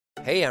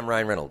Hey, I'm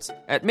Ryan Reynolds.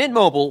 At Mint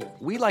Mobile,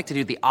 we like to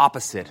do the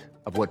opposite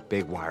of what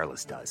Big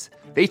Wireless does.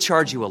 They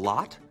charge you a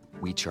lot,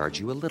 we charge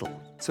you a little.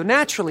 So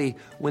naturally,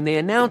 when they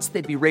announced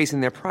they'd be raising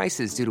their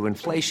prices due to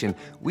inflation,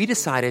 we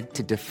decided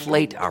to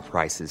deflate our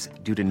prices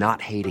due to not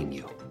hating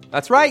you.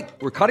 That's right.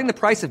 We're cutting the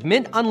price of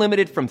Mint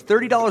Unlimited from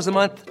 $30 a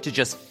month to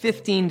just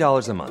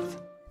 $15 a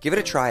month. Give it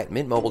a try at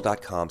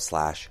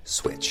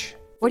mintmobile.com/switch.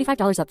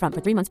 $45 up front for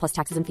 3 months plus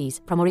taxes and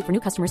fees. Promo rate for new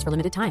customers for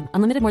limited time.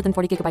 Unlimited more than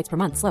 40 gigabytes per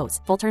month. Slows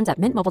full terms at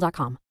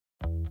mintmobile.com.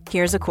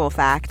 Here's a cool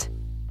fact.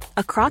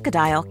 A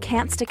crocodile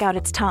can't stick out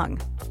its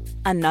tongue.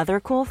 Another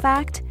cool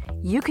fact,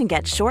 you can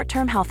get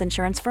short-term health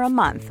insurance for a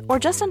month or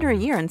just under a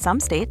year in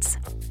some states.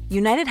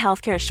 United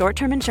Healthcare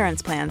short-term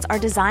insurance plans are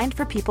designed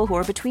for people who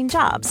are between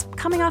jobs,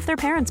 coming off their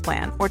parents'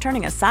 plan, or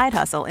turning a side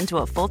hustle into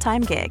a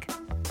full-time gig.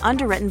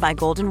 Underwritten by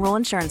Golden Rule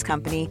Insurance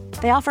Company,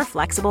 they offer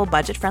flexible,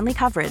 budget-friendly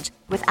coverage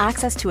with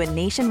access to a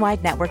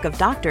nationwide network of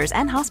doctors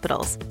and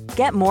hospitals.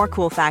 Get more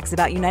cool facts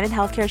about United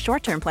Healthcare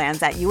short-term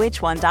plans at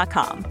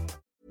uh1.com.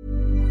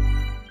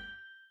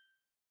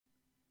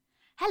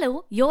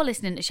 Hello, you're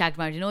listening to Shagged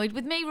Married Annoyed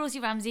with me,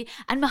 Rosie Ramsey,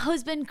 and my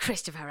husband,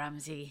 Christopher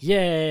Ramsey.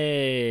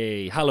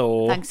 Yay!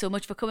 Hello. Thanks so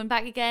much for coming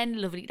back again.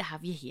 Lovely to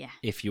have you here.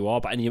 If you are,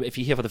 and if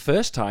you're here for the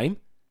first time,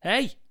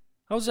 hey,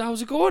 how's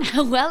it going?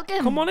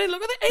 Welcome. Come on in.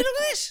 Look at it. Hey,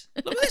 look at this.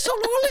 Look at this. All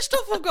this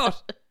stuff I've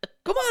got.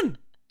 Come on.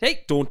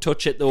 Hey, don't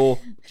touch it though.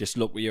 Just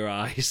look with your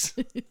eyes.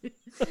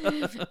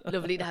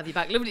 Lovely to have you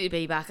back. Lovely to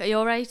be back. Are you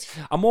all right?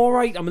 I'm all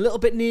right. I'm a little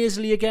bit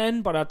nasally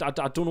again, but I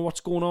don't know what's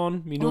going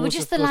on. Well, we're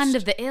just the land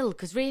of the ill,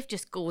 because Rafe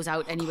just goes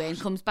out anyway and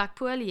comes back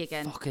poorly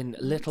again. Fucking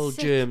little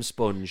germ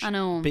sponge. I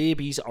know.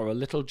 Babies are a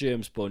little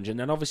germ sponge, and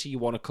then obviously you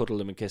want to cuddle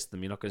them and kiss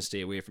them. You're not going to stay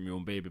away from your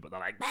own baby, but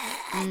they're like,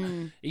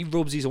 He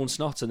rubs his own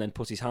snots and then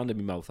puts his hand in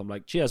my mouth. I'm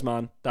like, cheers,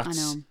 man. I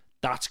know.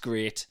 That's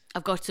great.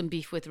 I've got some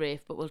beef with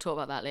Rafe, but we'll talk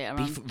about that later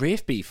on.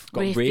 Rafe beef.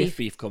 Got Rafe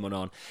beef coming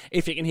on.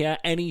 If you can hear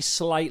any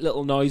slight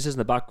little noises in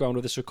the background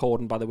of this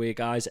recording, by the way,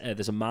 guys,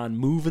 there's a man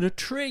moving a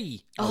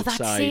tree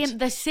outside.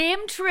 The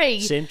same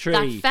tree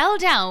that fell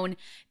down.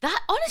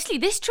 Honestly,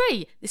 this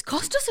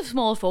cost us a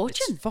small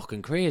fortune. It's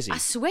fucking crazy. I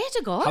swear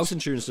to God. House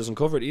insurance doesn't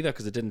cover it either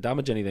because it didn't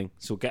damage anything.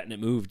 So getting it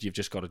moved, you've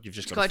just got to do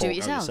it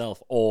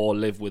yourself, or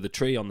live with a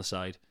tree on the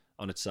side.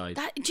 On its side.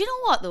 Do you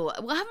know what though?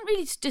 We haven't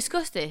really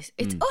discussed this.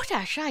 It's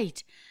utter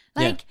shite.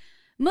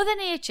 Mother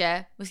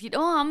Nature was like,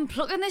 I'm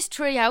plucking this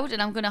tree out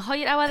and I'm going to hide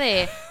it out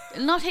there.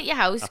 It'll not hit your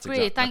house.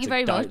 Great, thank you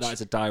very much. That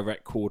is a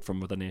direct quote from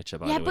Mother Nature,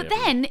 by the way. Yeah, but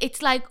then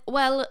it's like,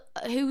 well,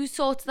 who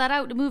sorts that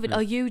out to move it? Oh,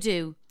 you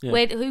do. Yeah.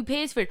 Wait, who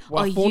pays for it?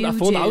 Well, I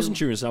phoned the house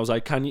insurance and I was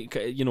like, can you,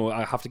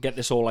 I have to get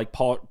this all like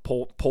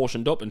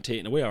portioned up and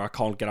taken away or I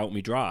can't get out my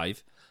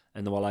drive.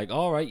 And they were like,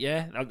 all right,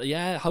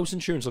 yeah, house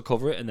insurance will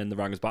cover it. And then they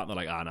rang us back and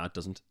they're like, no, it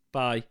doesn't.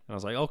 Bye. And I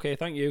was like, okay,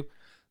 thank you.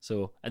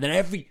 So, and then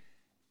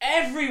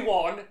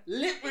everyone,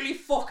 literally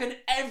fucking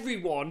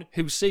everyone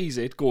who sees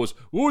it goes,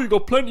 oh, you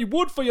got plenty of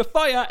wood for your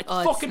fire. It's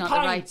fucking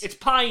pine. Right. It's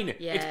pine.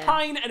 Yeah. It's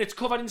pine and it's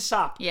covered in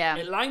sap. Yeah.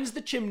 It lines the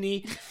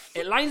chimney.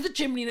 And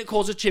it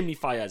causes chimney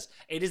fires.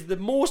 It is the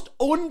most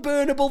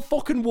unburnable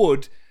fucking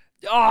wood.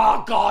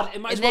 Oh, God.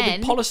 It might as well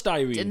be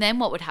polystyrene. And then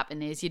what would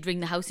happen is you'd ring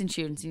the house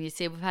insurance and you'd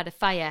say, we've had a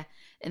fire.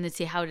 And they'd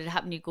say, how did it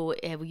happen? You go,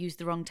 we used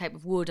the wrong type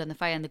of wood on the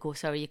fire. And they go,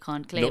 sorry, you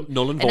can't claim.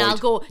 Null and void. And I'll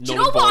go, do you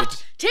know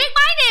what? Take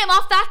my name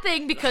off that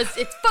thing because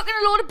it's fucking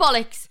a load of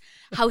bollocks.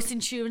 House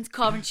insurance,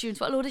 car insurance,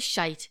 what a load of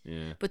shite.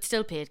 Yeah. But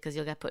still paid because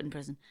you'll get put in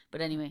prison.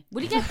 But anyway,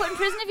 will you get put in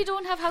prison if you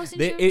don't have house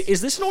insurance?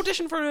 Is this an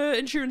audition for an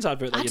insurance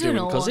advert that you're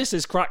doing? Because this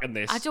is cracking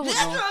this. I don't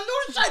know.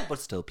 But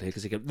still play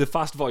because you get the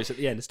fast voice at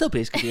the end. Still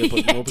plays because you're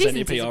putting more percent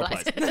in your PR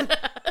price.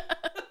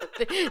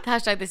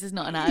 Hashtag this is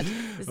not an ad.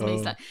 This is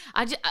me slang.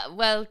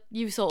 Well,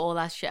 you sort all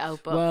that shit out,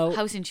 but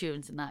house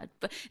insurance and that.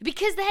 But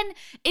because then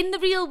in the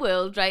real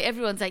world, right,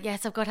 everyone's like,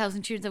 yes, I've got house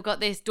insurance, I've got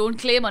this. Don't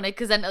claim on it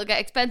because then it'll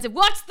get expensive.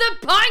 What's the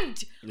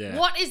point? Yeah.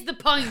 What is the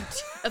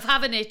point of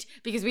having it?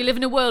 Because we live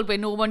in a world where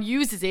no one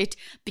uses it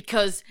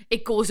because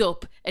it goes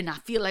up, and I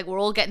feel like we're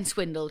all getting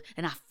swindled,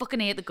 and I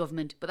fucking hate the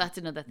government. But that's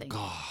another thing.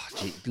 God,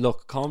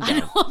 look, calm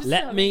down.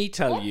 Let me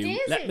tell you.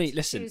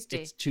 Listen.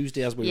 Tuesday. It's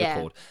Tuesday as we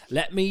record.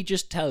 Let me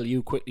just tell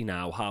you quickly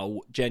now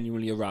how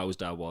genuinely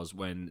aroused I was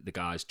when the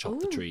guys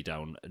chopped the tree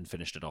down and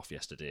finished it off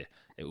yesterday.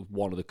 It was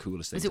one of the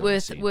coolest things.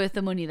 Was it worth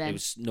the money then? It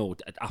was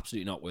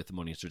absolutely not worth the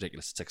money. It's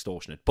ridiculous. It's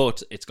extortionate,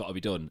 but it's got to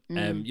be done.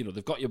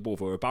 They've got you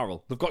over a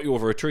barrel. They've got you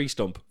over a tree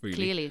stump. Really,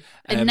 clearly.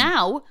 And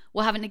now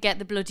we're having to get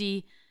the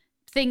bloody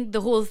thing, the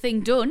whole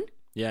thing done.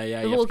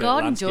 Yeah, the whole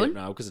garden done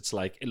now because it's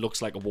like it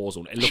looks like a war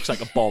zone. It looks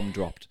like a bomb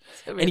dropped.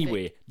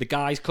 Anyway, the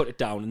guys cut it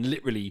down and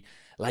literally.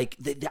 Like,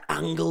 they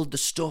angled the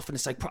stuff and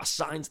it's like put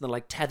signs and they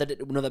like tethered it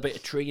to another bit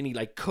of tree and he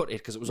like cut it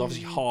because it was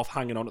obviously half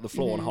hanging onto the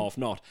floor and half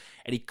not.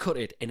 And he cut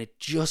it and it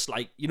just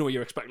like,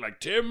 you're expecting like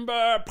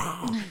timber.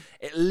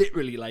 It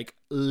literally like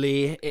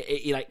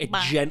it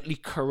gently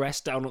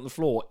caressed down on the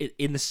floor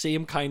in the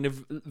same kind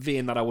of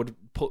vein that I would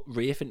put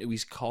Rafe into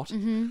his cot.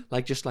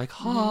 Like just like,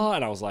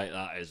 and I was like,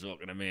 that is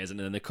fucking amazing.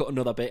 And then they cut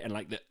another bit, and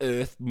like the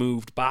earth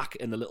moved back,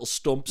 and the little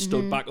stump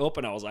stood back up,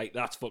 and I was like,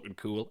 "That's fucking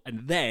cool."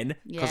 And then,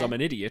 because I'm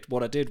an idiot,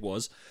 what I did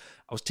was,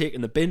 I was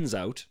taking the bins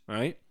out,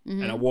 right,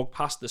 and I walked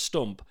past the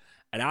stump,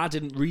 and I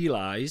didn't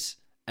realise.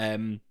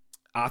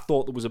 I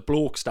thought there was a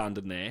bloke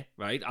standing there,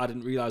 right? I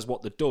didn't realise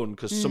what they'd done,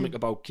 because something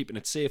about keeping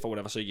it safe or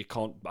whatever, so you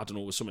can't, I don't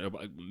know, it was something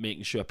about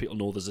making sure people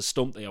know there's a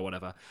stump there or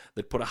whatever.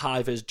 They'd put a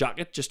high-vis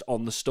jacket just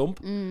on the stump,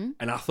 and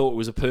I thought it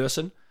was a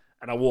person,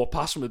 and I walked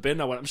past from the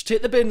bin, I went, just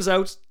take the bins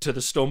out to the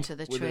stump. To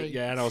the tree.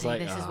 And I was like,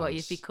 this is what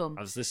you've become.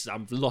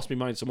 I've lost my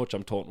mind so much,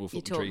 I'm talking to a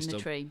fucking tree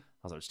stump. Tree.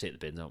 I was like, just take the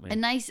bins out, mate.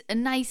 A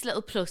nice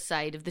little plus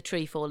side of the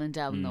tree falling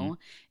down, though,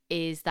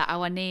 is that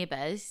our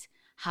neighbours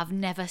have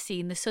never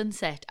seen the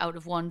sunset out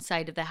of one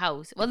side of the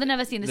house. Well, they've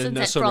never seen the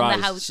sunset sunrise,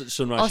 from the house.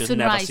 Sunrise. She's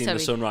never seen the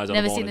sunrise on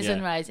the morning. Never seen the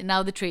sunrise. And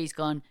now the tree's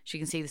gone. She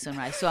can see the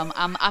sunrise. So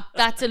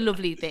that's a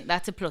lovely thing.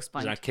 That's a plus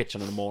point. In our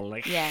kitchen in the morning,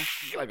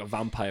 like a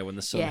vampire when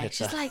the sun hits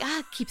her. She's like,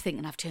 I keep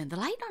thinking I've turned the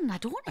light on. I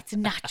don't. It's a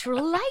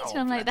natural light.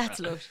 And I'm like,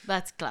 that's love.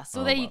 That's class.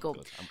 So there you go.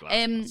 Good. I'm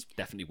glad. It's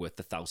definitely worth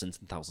the thousands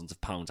and thousands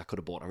of pounds. I could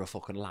have bought her a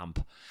fucking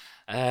lamp.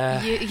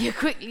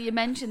 You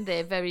mentioned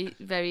there very,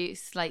 very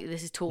slightly,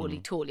 this is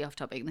totally off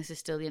topic, and this is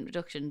still the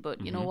introduction,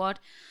 but you know what?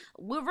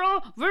 We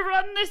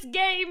run this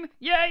game.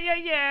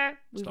 Yeah.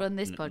 We run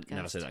this podcast.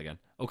 Never say that again.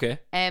 Okay.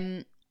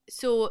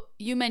 So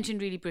you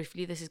mentioned really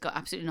briefly, this has got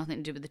absolutely nothing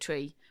to do with the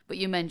tree, but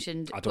you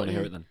mentioned... I don't want to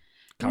hear it then.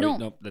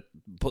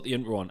 Put the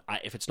intro on.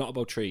 If it's not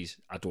about trees,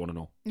 I don't want to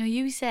know. No,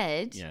 you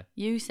said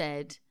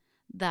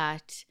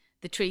that...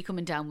 the tree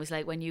coming down was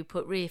like when you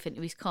put Rafe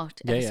into his cot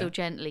so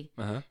gently.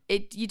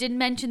 You didn't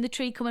mention the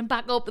tree coming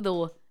back up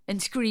though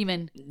and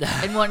screaming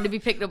and wanting to be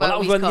picked up out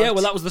of his cot. Yeah,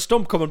 well, that was the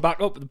stump coming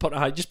back up and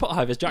just put a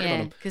high-vis jacket on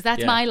him. Because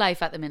that's my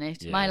life at the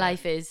minute. My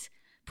life is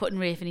putting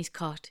Rafe in his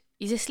cot.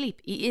 He's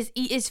asleep. He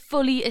is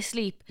fully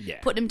asleep. Yeah.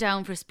 Put him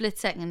down for a split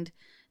second,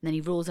 and then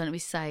he rolls onto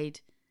his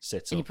side,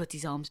 sits and up, he puts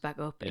his arms back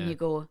up, and you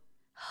go.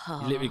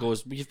 He literally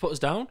goes, "You've put us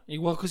down."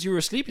 Well, because you were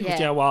asleep. He goes,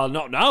 "Yeah, well,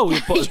 not now.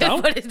 You put us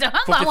down." Put us down.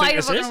 Why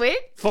the fucking wait?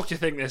 Fuck, do you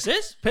think this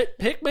is?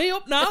 Pick me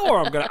up now, or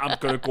I'm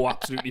gonna go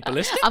absolutely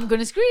ballistic. I'm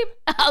gonna scream.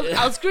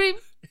 I'll scream.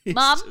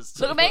 Mom,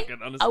 look at me.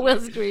 I will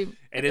scream.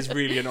 It is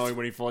really annoying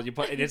when he falls.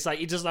 It's like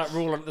he does that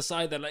roll on the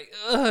side, then like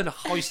and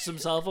hoists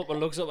himself up and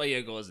looks up at you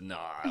and goes, "Nah."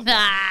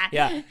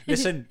 Yeah,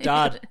 listen,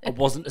 Dad, I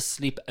wasn't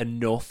asleep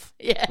enough.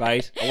 Yeah.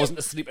 Right? I wasn't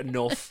asleep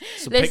enough.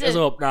 So pick us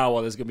up now,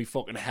 or there's gonna be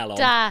fucking hell on.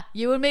 Dad,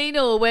 you and me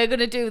know we're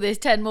gonna do this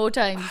 10 more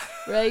times,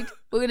 right?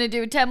 We're gonna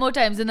do it 10 more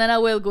times, and then I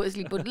will go to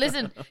sleep. But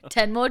listen,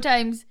 10 more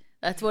times.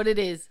 That's what it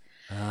is.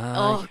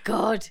 Oh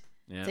God.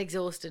 Yeah. It's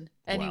exhausting.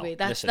 Anyway,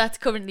 that's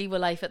currently our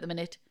life at the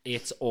minute.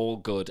 It's all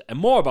good. And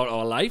more about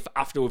our life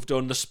after we've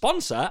done the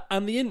sponsor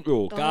and the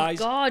intro,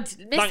 guys. Oh God,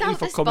 thank you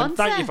for coming.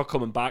 Thank you for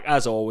coming back.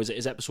 As always, it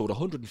is episode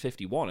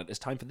 151, and it's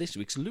time for this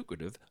week's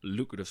lucrative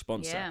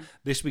sponsor. Yeah.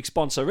 This week's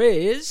sponsor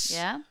is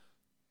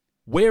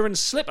wearing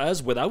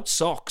slippers without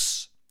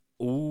socks.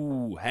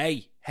 Ooh,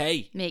 hey.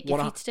 Make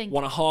your feet stink.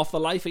 Want to half the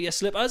life of your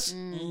slippers?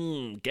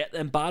 Get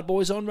them bad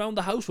boys on round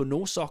the house with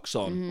no socks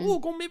on.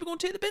 Maybe go and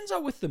take the bins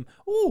out with them.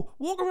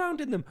 Walk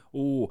around in them.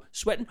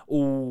 Sweating.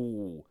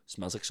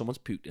 Smells like someone's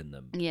puked in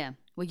them. Yeah.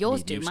 Well,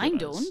 yours do. Mine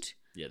don't.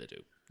 Yeah, they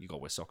do. You got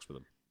to wear socks with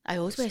them. I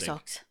always wear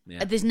socks.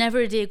 Yeah. There's never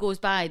a day goes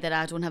by that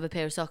I don't have a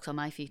pair of socks on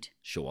my feet.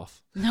 Show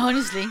off. No,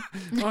 honestly.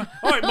 all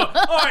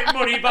right,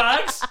 money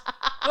bags.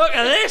 Look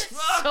at this.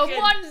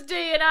 Someone's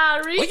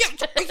DNA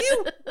reached.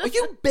 Are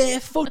you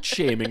barefoot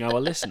shaming our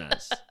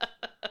listeners?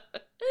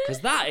 Because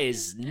that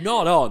is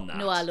not on that.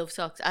 No, I love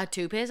socks. I had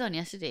 2 pairs on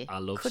yesterday. I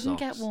love Couldn't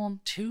socks. get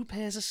warm. 2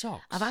 pairs of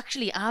socks.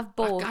 I've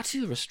bought. I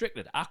feel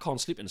restricted. I can't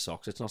sleep in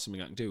socks. It's not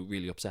something I can do. It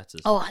really upsets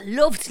us. Oh, I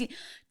love sleep.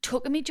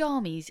 Tucking me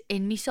jammies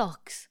in me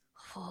socks.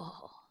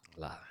 Oh,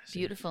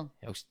 beautiful.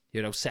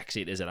 You know how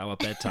sexy it is at our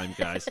bedtime,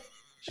 guys.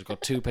 She's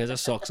got 2 pairs of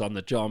socks on.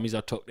 The jammies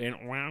are tucked in.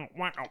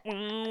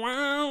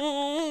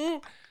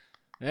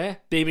 Yeah,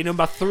 baby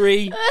number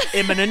 3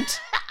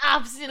 imminent.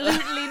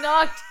 Absolutely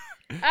not.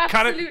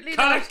 Absolutely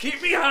not. Can't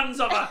keep me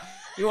hands off her.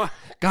 You know what,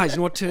 guys? You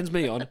know what turns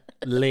me on?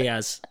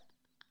 Layers.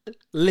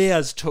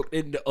 Layers tucked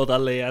into other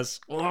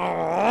layers.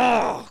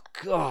 Oh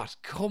God,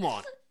 come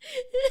on.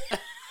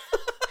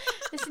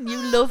 Listen,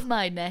 you love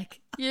my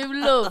neck.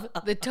 You love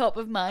the top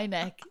of my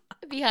neck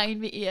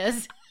behind my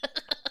ears.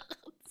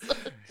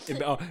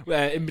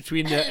 In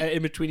between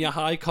your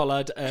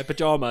high-collared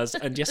pajamas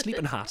and your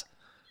sleeping hat.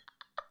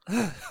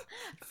 I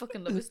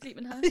fucking love a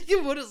sleeping hat.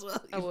 You would as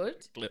well. I would.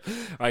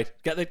 Right,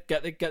 get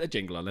the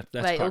jingle on. Let's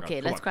right, crack okay,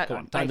 on. let's crack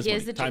on. Time right,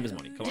 is money. Time is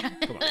money. Come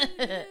on.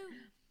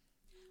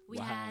 We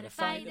had a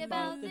fight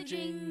about the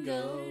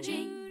jingle.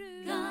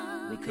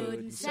 We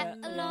couldn't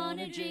settle on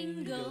a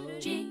jingle.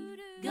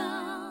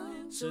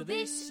 So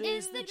this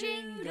is the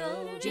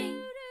jingle.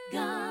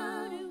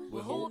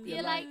 We hope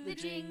you like the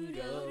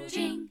jingle.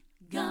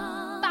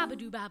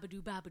 Babadoo,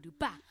 babadoo, babadoo,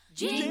 ba.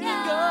 Jingle!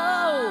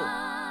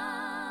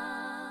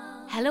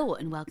 Hello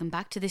and welcome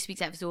back to this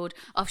week's episode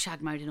of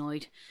Shagged, Married,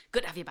 Annoyed.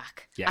 Good to have you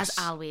back, yes. as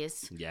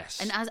always. Yes.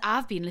 And as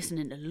I've been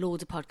listening to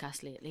loads of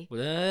podcasts lately,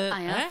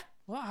 I have.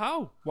 What?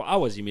 How? What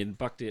hours? You mean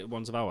back to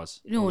ones of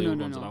ours? No.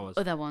 Hours?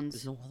 Other ones.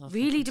 There's no other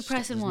really fucking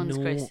depressing there's ones,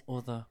 no Chris.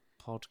 Other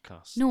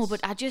podcasts. No, but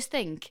I just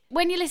think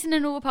when you listen to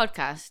a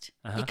podcast,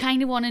 you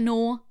kind of want to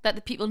know that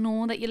the people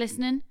know that you're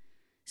listening.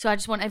 So I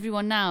just want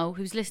everyone now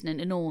who's listening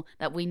to know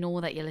that we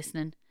know that you're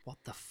listening. What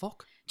the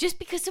fuck? Just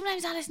because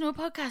sometimes I listen to a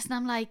podcast and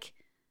I'm like,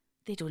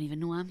 they don't even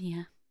know I'm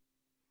here.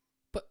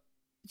 But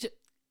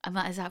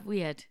Is that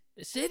weird?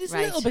 it is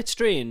Right. a little bit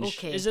strange.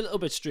 Okay. It's a little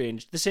bit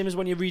strange. The same as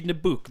when you're reading a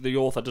book. The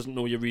author doesn't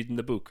know you're reading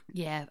the book.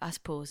 Yeah, I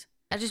suppose.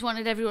 I just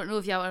wanted everyone to know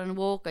if you're out on a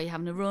walk, or you're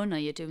having a run, or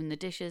you're doing the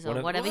dishes, or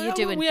whatever you're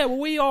doing. Yeah,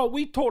 well,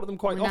 we talk to them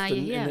quite Well, now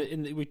often. you're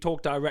here. We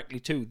talk directly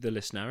to the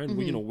listener, and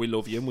we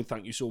love you and we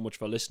thank you so much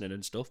for listening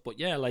and stuff. But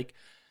yeah, like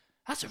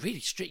that's a really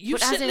straight. You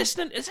But sit as in-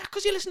 listening. Is that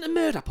because you listen to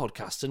murder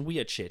podcasts and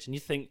weird shit, and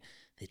you think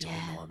they don't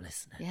know I'm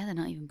listening? Yeah, they're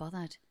not even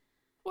bothered.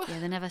 What? Yeah,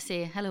 they never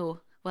say hello,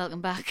 welcome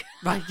back.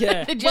 Right,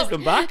 yeah. They just-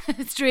 Welcome back.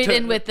 Straight to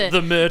in with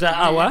the murder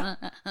hour.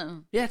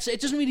 Yeah,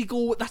 it doesn't really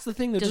go. That's the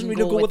thing. It doesn't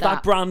really go with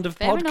that brand of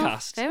Fair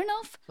podcast. Fair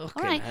enough.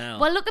 Fucking All right. hell.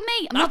 Well, look at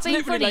me. I'm not being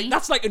literally funny.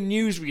 that's like a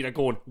newsreader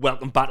going,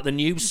 "Welcome back to the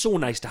news. So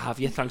nice to have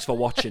you. Thanks for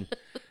watching."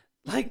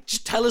 Like,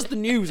 just tell us the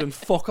news and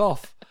fuck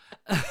off.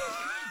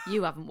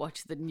 You haven't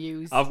watched the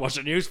news. I've watched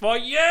the news for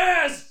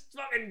years. It's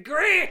fucking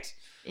great.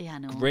 Yeah, I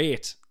know.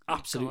 Great.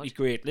 Absolutely God.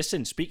 great.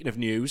 Listen, speaking of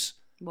news,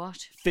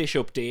 What? fish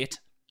update.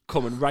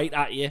 Coming right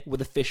at you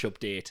with a fish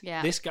update.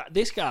 Yeah.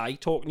 This guy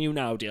talking to you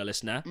now, dear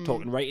listener,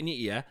 talking right in your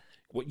ear.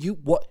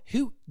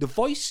 The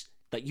voice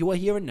that you are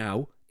hearing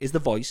now is the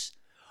voice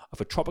of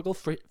a tropical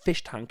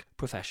fish tank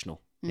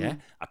professional. Yeah,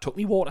 I took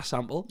my water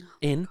sample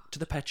in to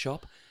the pet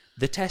shop.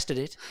 They tested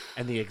it,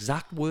 and the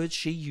exact words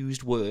she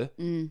used were,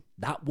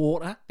 "That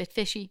water Bit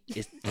fishy.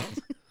 is."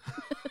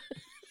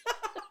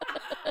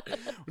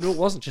 No, it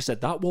wasn't. She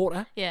said that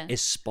water Yeah.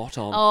 is spot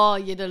on. Oh,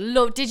 you'd have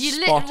loved. Did you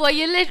Spot. were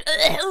you lit?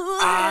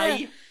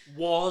 I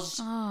was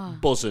Ah.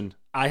 buzzing.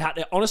 I had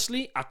to,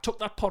 honestly, I took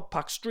that pod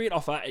pack straight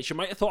off her. She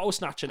might have thought I was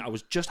snatching. I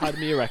was just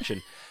having my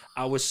erection.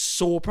 I was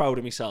so proud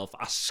of myself.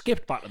 I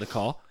skipped back to the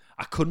car.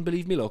 I couldn't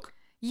believe me luck.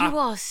 You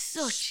are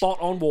such spot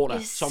on water.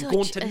 you're So I'm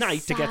going such a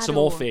tonight to get some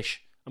more sado.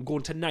 fish. I'm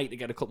going tonight to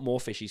get a couple more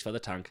fishies for the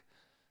tank.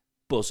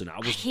 Buzzing. I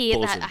was I hate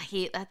buzzing. that. I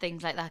hate that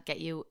things like that get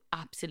you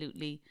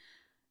absolutely.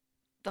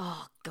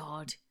 Oh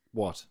God!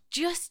 What?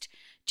 Just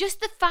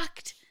the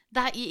fact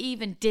that you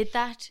even did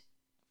that.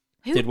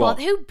 Who Did what?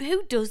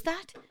 Who does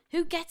that?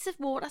 Who gets a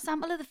water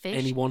sample of the fish?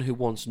 Anyone who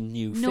wants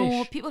new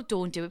No, fish. people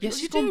don't do it. People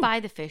Yes, you just go and do. buy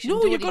the fish. No,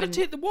 and don't you've got to even-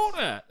 take the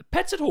water.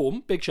 Pets at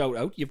home, big shout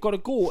out. You've got to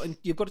go and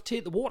you've got to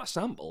take the water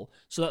sample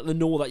so that they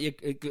know that you're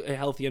a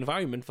healthy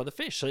environment for the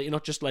fish. So that you're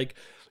not just like,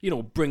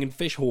 bringing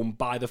fish home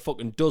by the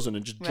fucking dozen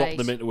and just drop Right.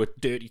 them into a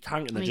dirty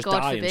tank and I they're mean, just God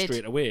dying forbid,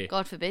 straight away.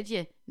 God forbid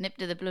you nip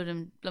to the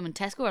blooming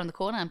Tesco around the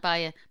corner and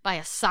buy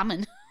a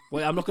salmon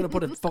Well, I'm not going to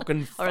put a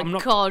fucking... or I'm a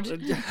not, cod.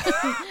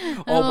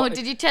 Oh, Oh, but-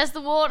 did you test the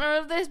water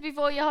of this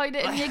before you hide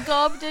it in your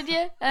gob? Did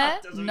you?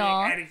 That doesn't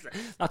No. make any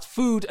sense. That's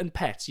food and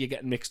pets you're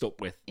getting mixed up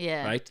with.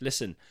 Yeah. Right?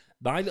 Listen,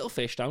 my little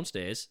fish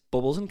downstairs,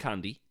 Bubbles and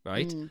Candy,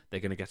 right? Mm. They're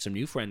going to get some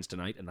new friends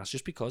tonight, and that's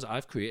just because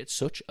I've created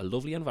such a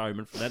lovely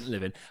environment for them to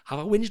live in. Have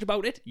I whinged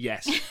about it?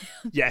 Yes.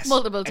 Yes.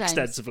 Multiple times.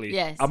 Extensively.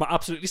 Yes. Am I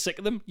absolutely sick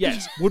of them?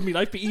 Yes. Would my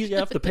life be easier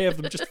if the pair of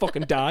them just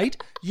fucking died?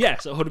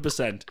 Yes,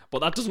 100%. But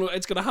that doesn't look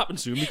it's going to happen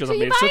soon because So I've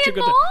you're made such a buying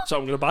good... more? So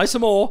I'm going to buy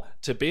some more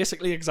to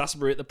basically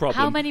exacerbate the problem.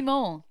 How many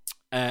more?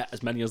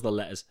 As many as the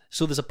letters.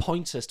 So there's a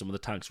point system with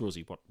the tanks,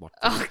 Rosie. What?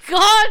 Oh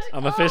God!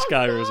 I'm a fish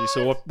guy, God. Rosie.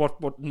 So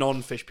what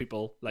non-fish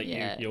people like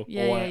Yeah. you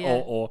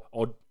Yeah. or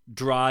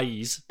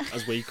dries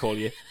as we call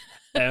you.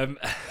 What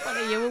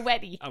are you, a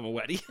wetty? I'm a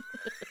wetty.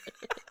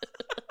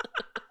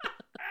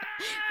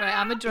 Right,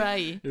 I'm a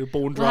dry. You're a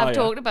bone Well, dryer. I've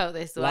talked about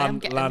this, so I am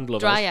getting landlubbers.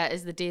 drier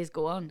as the days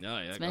go on. Yeah,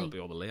 It's that'll me. be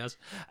all the layers.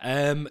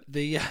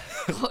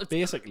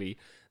 Basically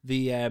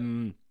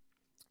the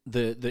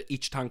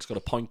each tank's got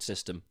a point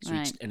system, so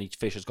Right. each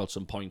fish has got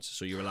some points.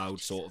 So you're allowed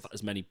sort of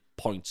as many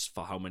points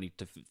for how many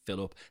to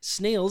fill up.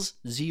 Snails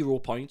 0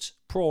 points.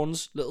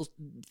 Prawns, little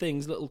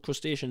things, little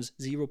crustaceans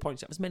 0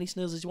 points. Have as many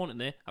snails as you want in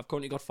there. I've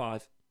currently got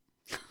 5.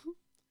 You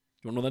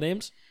want to know their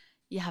names?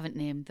 You haven't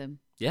named them,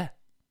 Yeah,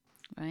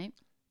 right?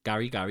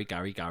 Gary,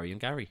 and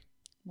Gary.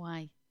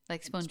 Why?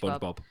 Like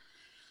SpongeBob.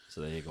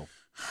 So there you go.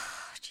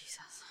 Oh, Jesus.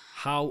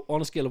 How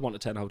on a scale of 1 to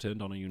 10, how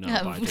turned on are you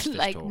now by this fish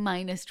Like talk?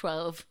 minus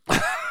 12.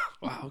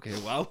 Wow. Okay.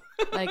 Wow.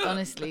 Like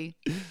honestly,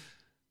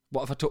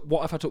 What if I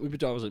took my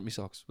pajamas and my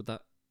socks? Would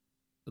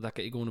that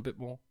get you going a bit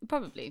more?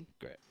 probably.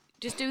 Great.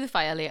 Just do the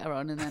fire later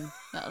on, and then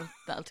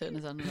that'll turn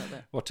us on a little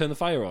bit. What? Turn the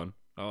fire on?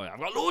 Oh yeah, I've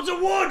got loads of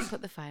wood.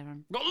 Put the fire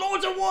on. I've got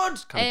loads of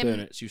wood. Can't burn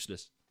it. It's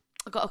useless.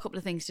 I've got a couple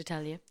of things to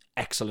tell you.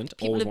 Excellent.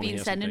 People Always have wanna been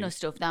hear sending something. us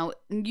stuff. Now,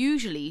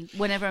 usually,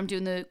 whenever I'm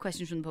doing the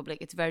questions from the public,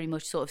 it's very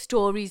much sort of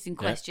stories and Yeah.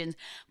 questions.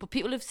 But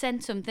people have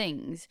sent some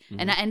things, Mm-hmm.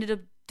 and I ended up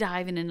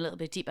diving in a little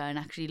bit deeper and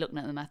actually looking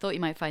at them. I thought you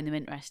might find them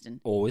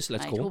interesting. Always.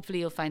 Let's Right? go.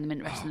 Hopefully, you'll find them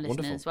interesting listening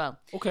Wonderful. as well.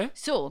 Okay.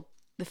 So,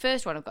 the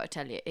first one I've got to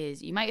tell you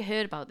is you might have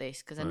heard about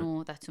this because I Right.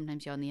 know that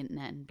sometimes you're on the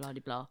internet and blah,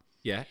 blah, blah.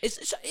 Yeah. Is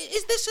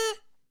this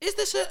Is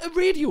this a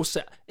radio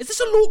set? Is this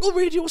a local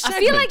radio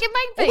segment? I feel like it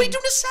might be. Are we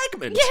doing a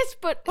segment? Yes,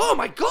 but oh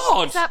my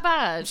god, is that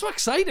bad? I'm so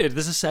excited.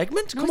 There's a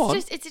segment. No, Come on.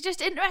 it's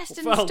just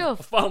interesting I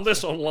stuff. found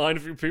this online. A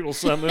few people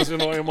sent this. You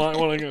know, you might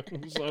want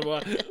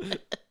to.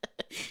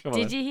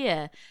 Did you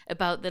hear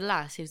about the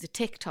lass who's a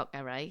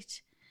TikToker,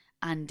 right?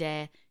 And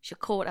she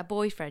caught her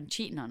boyfriend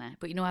cheating on her.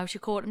 But you know how she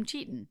caught him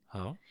cheating?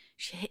 How?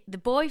 The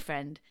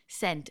boyfriend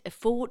sent a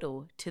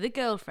photo to the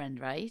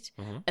girlfriend, right,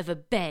 of a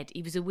bed.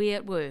 He was away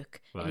at work,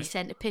 and he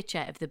sent a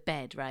picture of the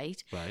bed,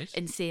 right,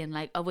 and saying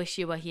like, "I wish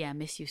you were here. I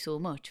miss you so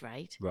much,"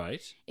 right.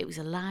 It was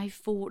a live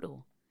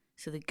photo,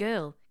 so the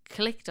girl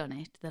clicked on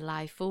it, the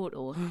live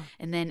photo,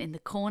 and then in the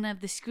corner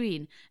of the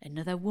screen,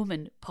 another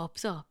woman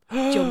pops up,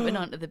 jumping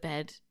onto the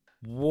bed.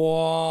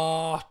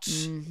 What?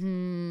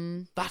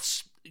 Mm-hmm.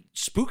 That's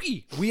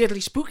spooky. Weirdly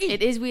spooky.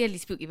 It is weirdly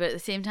spooky, but at the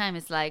same time,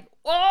 it's like,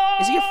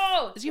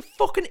 whoa! Is he a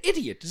fucking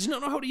idiot? Does he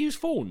not know how to use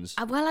phones?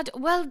 Well,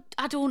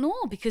 I don't know,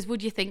 because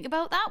would you think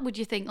about that? Would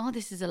you think, oh,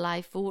 this is a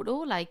live photo?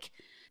 Like,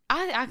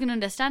 I can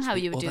understand how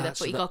you would do that,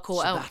 but he got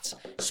caught out.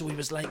 So he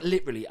was like,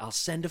 literally, I'll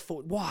send a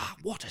photo. Wow,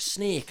 what a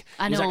snake.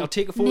 I He was know. like, I'll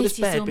take a photo of this Miss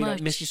you bed, so be like,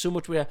 much. miss you so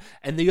much.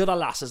 And the other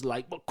lass is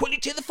like, well, quickly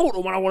take the photo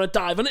when I want to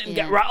dive in it and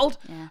get rattled.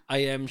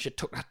 Yeah. She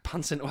took that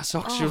pants into her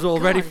socks. She Oh, was all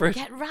ready God, for it.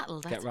 Get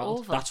rattled. That's Get rattled.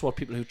 awful. That's what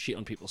people who cheat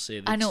on people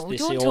say. I know. They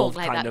Don't say talk all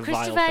like kind that. of vile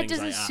Christopher things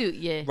doesn't like that. suit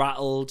you.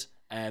 Rattled,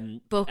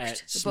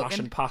 Booked. smashing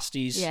Booking.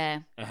 pasties. Yeah.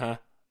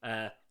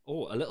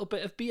 A little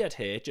bit of beard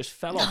hair just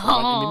fell off and went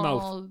in my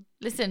mouth. Oh,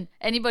 listen,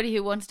 anybody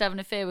who wants to have an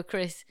affair with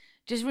Chris,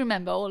 just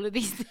remember all of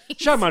these things.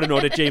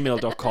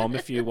 Showmananode@gmail.com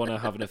if you want to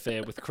have an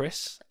affair with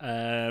Chris.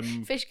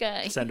 Fish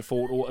guy. Send a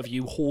photo of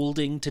you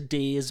holding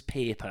today's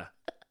paper,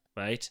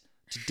 right?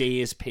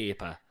 Today's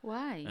paper.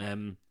 Why?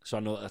 So I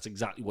know that's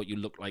exactly what you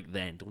look like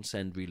then. Don't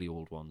send really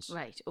old ones.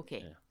 Right, okay.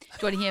 Do you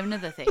want to hear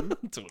another thing?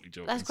 Totally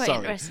joking. That's quite Sorry.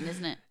 interesting,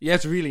 isn't it? Yeah,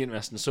 it's really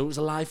interesting. So it was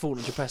a live photo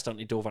and you pressed on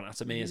your dove on. That's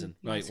amazing.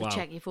 Right, So wow.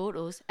 check your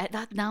photos.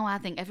 Now I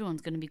think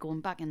everyone's going to be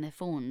going back in their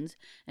phones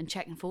and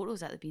checking photos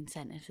that they've been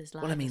sent if it's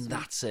live. Well, I or mean,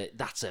 something.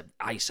 that's a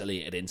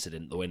isolated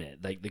incident, though, isn't it?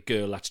 Like the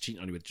girl that's cheating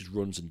on you with just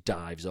runs and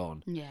dives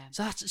on. Yeah.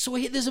 So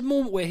there's a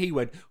moment where he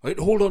went, right,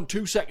 hold on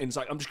 2 seconds.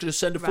 Like I'm just going to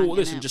send a photo of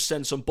this and just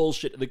send some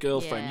bullshit to the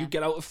girlfriend. Yeah. You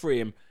get out of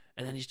frame,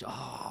 and then he's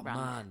Rank.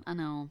 man, I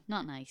know,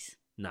 not nice.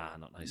 nah,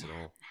 not nice at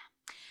all.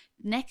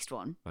 Next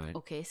one. Right.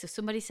 Okay, so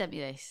somebody sent me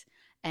this.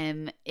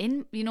 In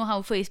you know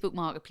how Facebook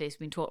Marketplace, we've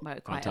been talking about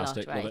it quite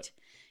Fantastic, a lot, love right? it.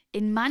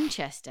 In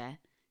Manchester,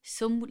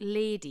 some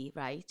lady,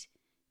 right,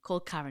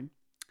 called Karen.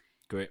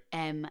 Great.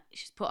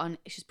 She's put on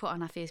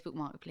our Facebook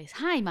Marketplace.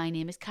 Hi, my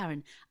name is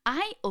Karen.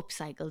 I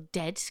upcycle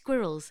dead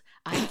squirrels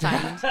I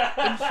find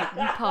in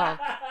Hutton Park.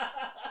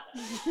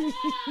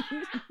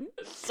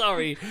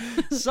 Sorry.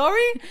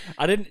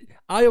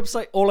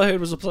 All I heard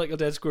was upcycle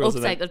dead squirrels.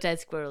 and then- Upcycle dead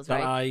squirrels,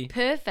 that right?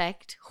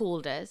 Perfect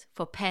holders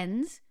for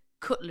pens,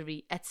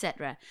 cutlery,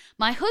 etc.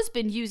 My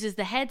husband uses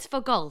the heads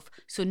for golf,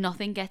 so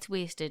nothing gets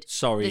wasted.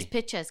 Sorry. There's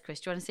pictures, Chris.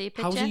 Do you want to see a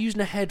picture? How's he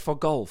using a head for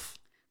golf?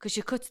 Because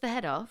she cuts the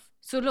head off.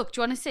 So look, do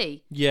you want to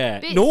see?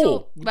 Yeah. So,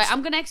 No. right,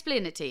 I'm going to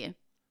explain it to you.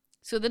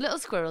 So the little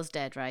squirrel's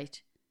dead,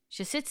 right?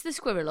 She sits the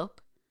squirrel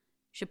up.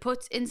 She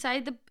puts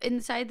inside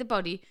the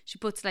body, she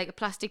puts like a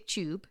plastic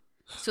tube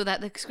so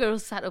that the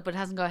squirrel's sat up but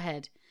hasn't got a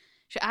head.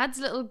 She adds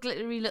little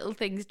glittery little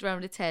things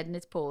around its head and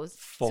its paws.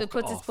 So it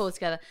puts its off. paws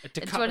together.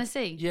 Do you want to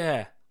see?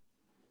 Yeah.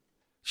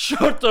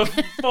 Shut the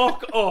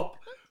fuck up.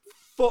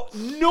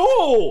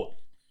 No.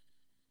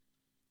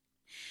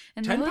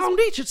 And £10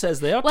 each, it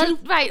says there. Well,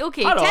 Two- right,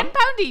 okay. Hold on. £10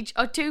 each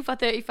or two for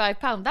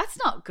 £35. That's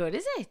not good,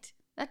 is it?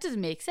 That doesn't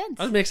make sense.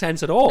 Doesn't make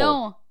sense at all.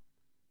 No.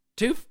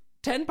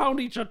 £10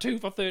 each or two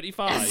for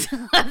 35.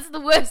 That's the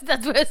worst.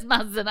 That's worse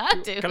maths than I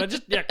do.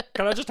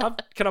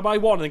 Can I buy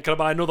one and then can I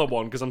buy another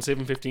one because I'm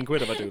saving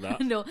 £15 if I do that?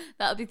 No,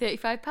 that'll be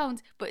 £35.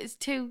 But it's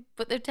two.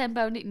 But they're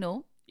 £10 each.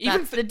 No, Even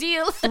that's the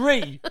deal.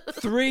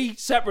 Three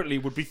separately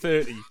would be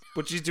 30,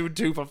 but she's doing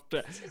two for.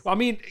 I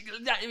mean,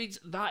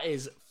 that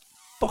is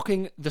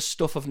fucking the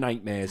stuff of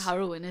nightmares. It's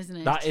harrowing, isn't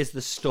it? That is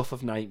the stuff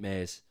of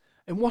nightmares.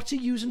 And what's he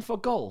using for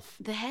golf?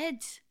 The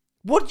heads.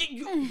 What do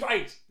you?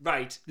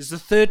 Right. This is the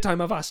third time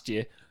I've asked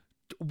you.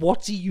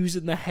 What's he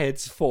using the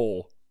heads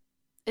for?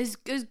 It's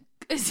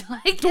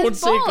like Don't his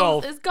say balls.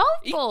 golf. It's golf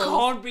He balls.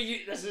 can't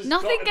be. This has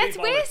Nothing gotta be gets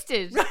valid.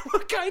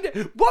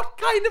 wasted. What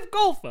kind of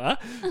golfer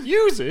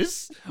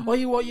uses? What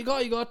you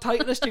got? You got a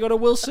Titleist. You got a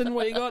Wilson.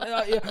 What you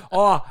got? Yeah.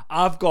 Oh,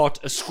 I've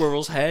got a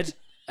squirrel's head.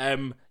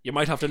 You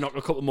might have to knock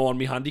a couple more on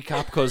me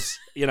handicap because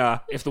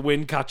if the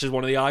wind catches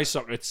one of the eye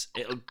sockets,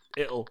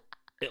 it'll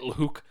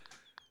hook.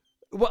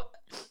 What?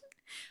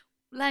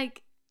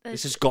 Like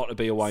This has got to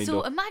be a wind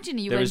so up. imagine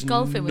you There went is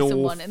golfing no with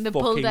someone and they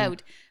pulled fucking-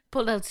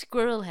 out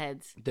squirrel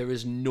heads. There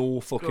is no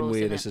fucking Gross,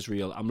 way innit? this is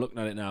real. I'm looking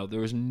at it now.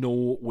 There is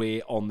no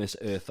way on this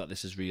earth that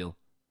this is real.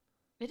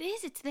 It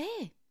is. It's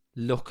there.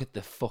 Look at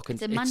the fucking.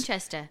 It's in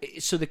Manchester.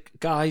 So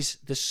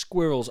the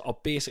squirrels are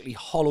basically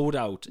hollowed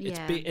out.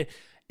 Yeah.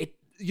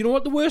 You know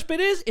what the worst bit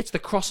is? It's the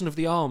crossing of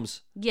the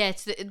arms. Yeah,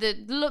 it's the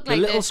look The like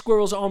little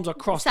squirrel's arms are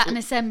crossed. sat in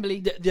assembly.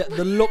 They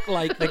look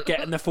like they're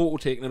getting their photo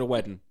taken at a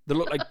wedding. They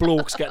look like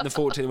blokes getting the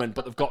photo taken at a wedding,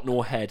 but they've got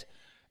no head.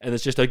 And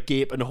there's just a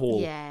gaping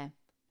hole. Yeah.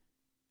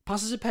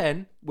 Passes a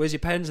pen. Where's your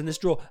pens in this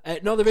drawer?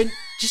 No, they're in. Do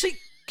you see?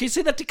 Can you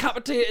see that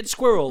decapitated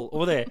squirrel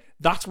over there?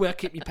 That's where I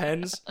keep my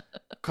pens.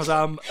 Because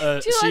I'm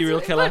a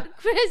serial killer.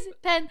 Chris,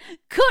 pen,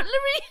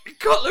 cutlery.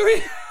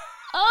 Cutlery.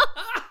 Oh,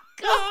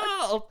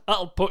 God.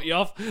 That'll put you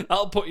off.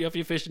 That'll put you off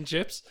your fish and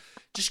chips.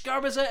 Just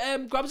grab us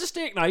a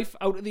steak knife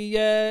out of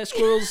the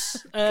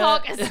squirrel's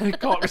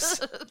carcass.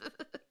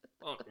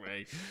 Fuck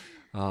me.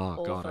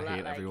 Oh God, I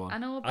hate everyone. I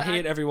know, but I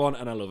hate everyone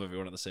and I love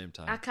everyone at the same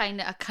time. I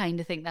kind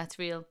of think that's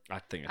real. I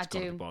think it's got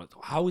to be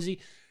bollocks. How is he?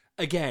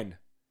 Again,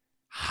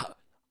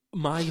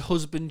 my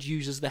husband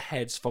uses the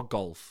heads for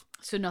golf,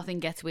 so nothing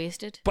gets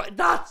wasted. but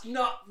that's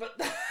not.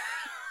 But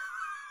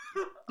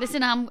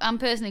Listen, I'm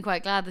personally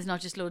quite glad there's not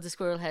just loads of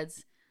squirrel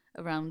heads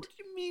around. What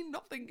do you mean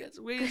nothing gets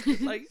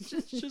wasted? Like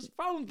just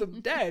found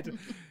them dead.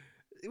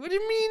 What do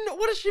you mean?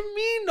 What does she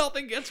mean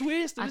nothing gets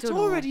wasted? It's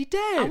already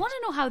dead. I want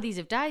to know how these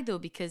have died though,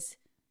 because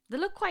they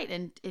look quite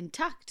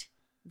intact.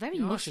 Very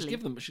muscly.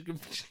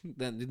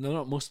 They're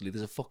not muscly.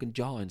 There's a fucking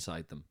jaw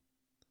inside them.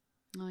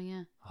 Oh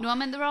yeah. No, I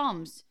meant their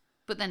arms.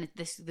 But then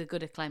they're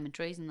good at climbing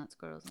trees, and that's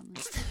squirrels, aren't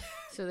they?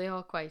 So they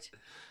are quite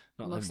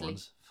not muscly. Them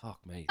ones. Fuck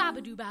me.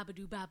 Babadoo,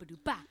 babadoo, babadoo,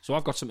 ba. So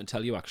I've got something to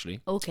tell you actually.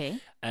 Okay.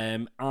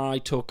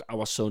 I took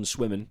our son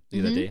swimming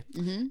the other day.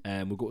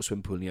 We go to a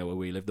swimming pool near where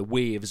we live. The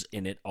waves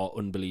in it are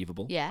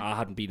unbelievable. Yeah. I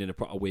hadn't been in a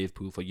proper wave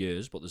pool for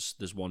years, but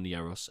there's one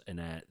near us, and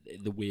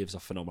the waves are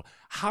phenomenal.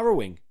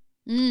 Harrowing.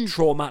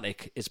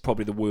 Traumatic is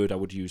probably the word I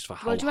would use for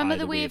how Well, do you remember high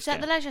the waves at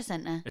the leisure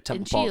centre at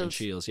Temple in Park Shields? in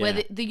Shields, yeah.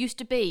 Where there used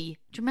to be,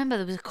 do you remember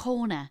there was a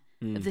corner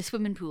of the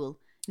swimming pool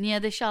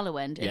near the shallow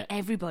end, and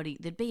everybody,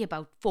 there'd be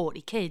about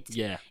 40 kids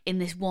in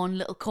this one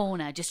little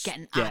corner just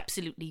getting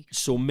absolutely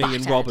So me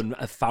battered. and Robin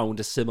have found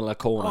a similar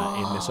corner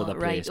in this other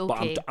place. right, But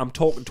okay. I'm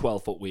talking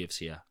 12-foot waves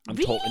here. I'm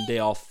Really? talking they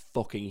are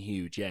fucking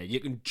huge. Yeah, you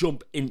can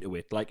jump into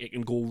it. Like, it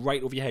can go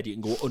right over your head. You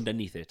can go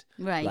underneath it.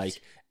 Right. Like,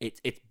 it's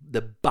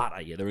the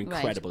batter you. They're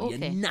incredible.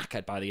 okay. You're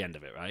knackered by the end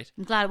of it, right?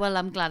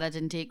 I'm glad I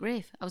didn't take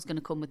Rafe. I was going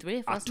to come with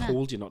Rafe, I wasn't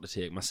told you not to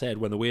take them. I said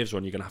when the waves are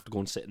on, you're going to have to go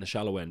and sit in the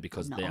shallow end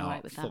because Not they all are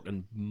right with that.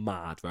 fucking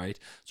mad, right?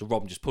 So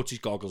Robin just puts his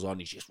goggles on,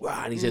 he's just,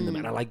 and he's in them,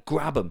 and I like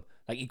grab him.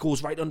 Like, he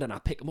goes right under, and I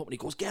pick him up, and he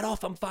goes, "Get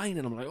off, I'm fine."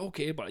 And I'm like,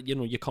 okay, but you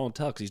know, you can't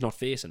tell because he's not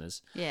facing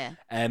us. Yeah.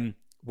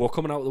 We're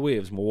coming out of the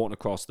waves and we're walking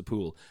across the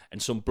pool,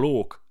 and some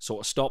bloke sort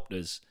of stopped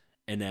us,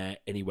 and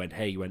he went,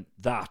 "Hey," he went,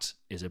 "That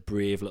is a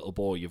brave little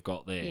boy you've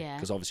got there." Yeah.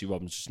 Because obviously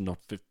Robin's just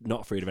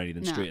not afraid of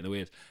anything No. straight in the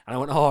waves. And I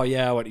went, "Oh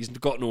yeah," I went, "He's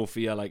got no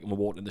fear." Like, and we're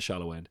walking in the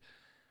shallow end,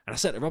 and I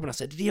said to Robin, I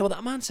said, "Did you hear what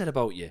that man said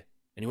about you?"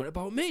 And he went,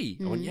 "About me?"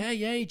 I went, "Yeah,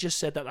 he just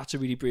said that's a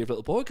really brave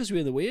little boy because we're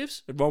in the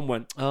waves." And Ron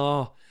went,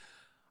 "Oh,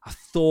 I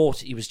thought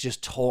he was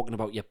just talking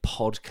about your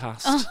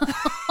podcast."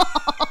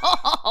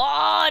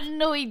 Oh,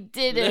 no, he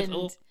didn't.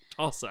 Little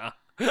tosser.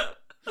 Oh,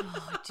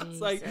 Jesus.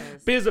 It's like,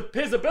 pays the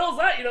bills,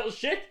 that, you little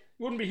shit.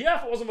 You wouldn't be here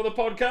if it wasn't for the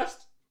podcast.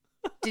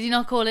 Did he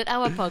not call it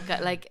our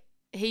podcast? Like,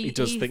 he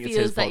does think it's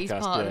feels his that he's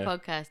podcast, part of yeah. the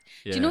podcast.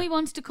 Yeah. Do you know he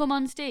wants to come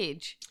on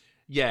stage?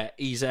 Yeah,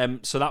 he's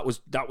so that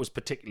was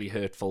particularly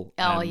hurtful.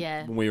 Oh,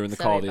 yeah. When we were in the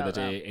Sorry car the other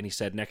about day, and he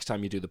said next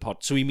time you do the pod,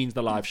 so he means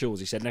the live shows.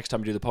 He said next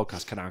time you do the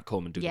podcast, can I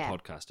come and do Yeah. the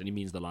podcast? And he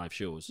means the live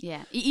shows.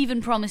 Yeah. He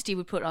even promised he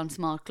would put on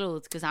smart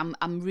clothes because I'm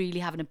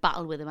really having a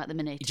battle with him at the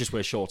minute. He just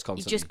wears shorts He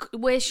constantly. just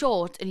wears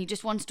short and he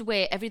just wants to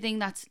wear everything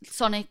that's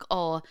Sonic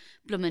or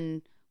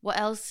bloomin' what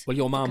else? Well,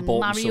 your man Fucking bought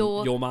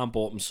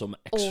Mario. him some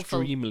Awful.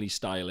 extremely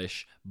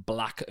stylish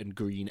black and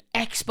green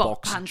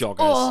Xbox pants. joggers.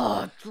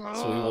 Oh,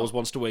 So he always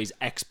wants to wear his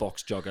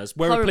Xbox joggers.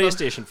 We're Horrible. a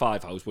PlayStation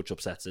 5 house, which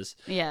upsets us.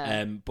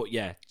 Yeah. But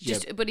yeah,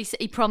 But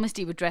he promised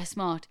he would dress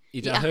smart. He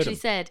I heard actually him.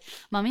 said,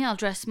 "Mummy, I'll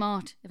dress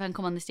smart if I can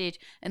come on the stage."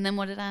 And then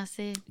what did I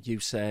say? You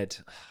said,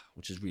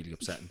 which is really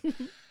upsetting.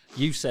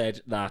 You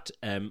said that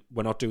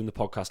we're not doing the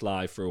podcast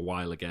live for a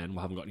while again. We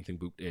haven't got anything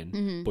booked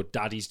in. But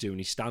Daddy's doing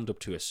his stand-up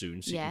tour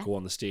soon, so you Yeah. can go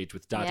on the stage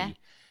with Daddy. Yeah.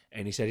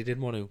 And he said he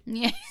didn't want to.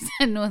 Yeah, he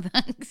said no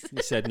thanks.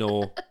 He said,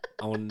 "No,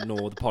 I want to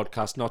know the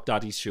podcast, not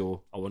Daddy's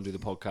show. I want to do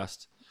the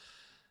podcast."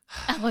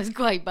 I was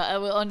quite bad.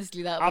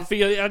 Honestly, that was... I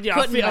feel like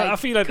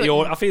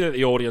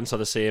the audience are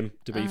the same.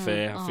 To be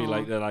fair, I feel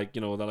like they're like,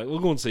 we'll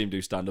go and see him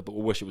do stand up, but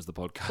we wish it was the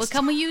podcast. Well,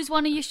 can we use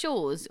one of your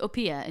shows up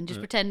here and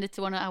just pretend it's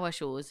one of our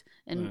shows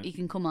and he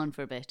can come on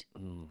for a bit?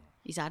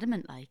 He's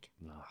adamant, like.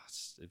 No,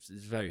 it's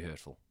very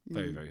hurtful,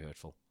 very very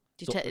hurtful.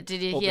 Did you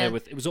Up hear? there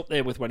with, it was up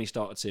there with when he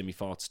started saying me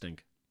farts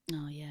stink.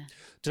 Oh yeah.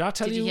 Did I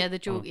tell Did you? you hear the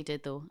joke he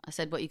did though? I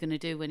said, "What are you going to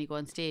do when you go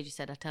on stage?" He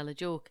said, "I tell a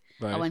joke."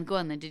 Right. I went, "Go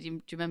on then." Do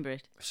you remember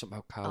it? Something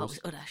about Oh, it cows. was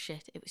utter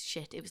shit. It was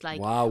shit. It was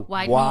like Wow.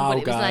 why Wow, no, but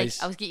it was guys.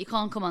 like I was you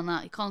can't come on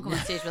that. You can't come on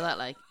stage with that.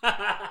 Like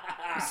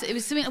it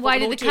was something. Fucking Why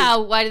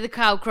did the OG.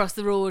 cow cross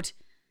the road?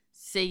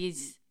 See,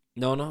 he's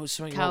No, it was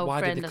something Cow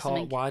like, friend or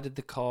something. why did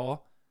the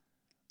car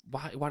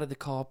why did the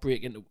car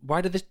break into?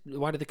 Why did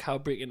the cow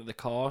break into the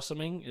car or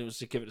something? And it was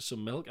to give it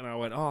some milk. And I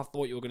went, oh, I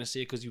thought you were going to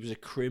say because he was a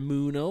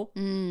criminal.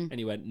 And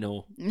he went,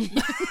 no.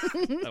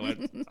 I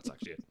went, that's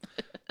actually it.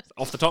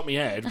 Off the top of my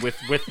head,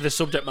 with the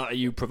subject matter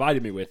you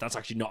provided me with, that's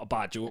actually not a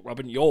bad joke,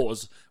 Robin.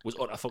 Yours was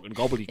utter fucking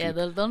gobbledygook. Yeah,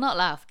 they'll not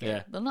laugh. Kid.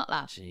 Yeah, they'll not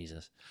laugh.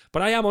 Jesus.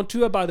 But I am on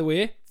tour, by the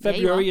way.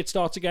 February it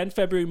starts again.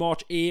 February,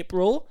 March,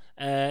 April.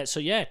 So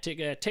yeah,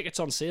 tickets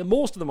on sale.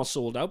 Most of them are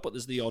sold out, but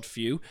there's the odd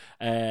few.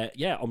 On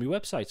my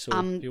website. So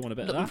if you want a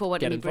bit of that, looking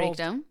forward to my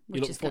breakdown. You're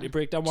looking forward to your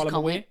breakdown while I'm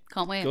away.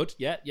 Can't wait. Good.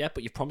 Yeah.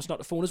 But you've promised not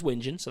to phone us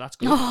whinging, so that's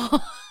good.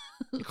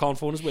 You can't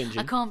phone us whinging.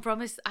 I can't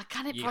promise. I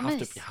can't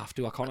promise. You have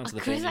to. I can't answer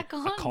the phone. I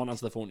can't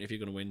answer the phone if you're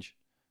going to whinge.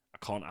 I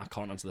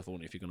can't answer the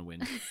phone if you're going to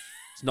whinge.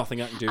 There's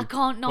nothing I can do. I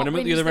can't not. When I'm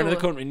at the whinge, other end of though.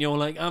 the country and you're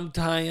like, I'm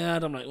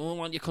tired. I'm like, well,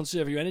 why don't you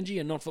conserve your energy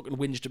and not fucking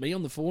whinge to me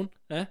on the phone?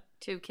 Eh?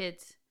 2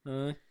 kids.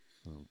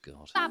 Oh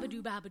God.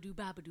 Babadoo, babadoo,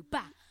 babadoo,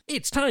 ba.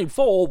 It's time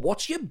for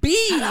What's Your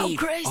Beef? Hello,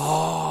 Chris.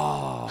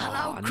 Oh.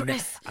 Hello,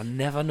 Chris. I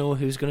never know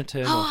who's going to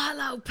turn Oh, up.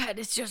 hello, pet.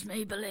 It's just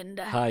me,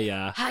 Belinda.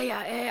 Hiya.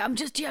 Hiya. I'm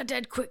just here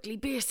dead quickly.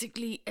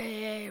 Basically,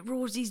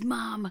 Rosie's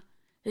mum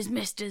is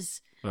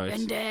Misters. Right.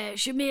 And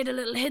she made a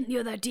little hint the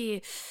other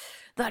day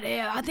that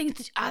I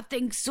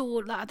think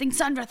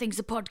Sandra thinks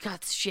the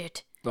podcast's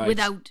shit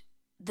without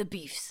the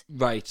beefs.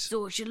 Right.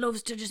 So she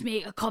loves to just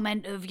make a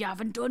comment of, you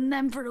haven't done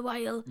them for a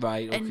while.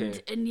 Right,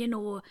 okay. And you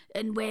know,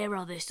 and where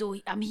are they? So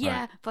I'm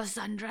here for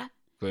Sandra.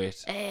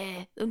 Great.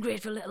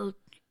 Ungrateful little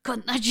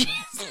cunt that she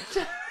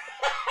is.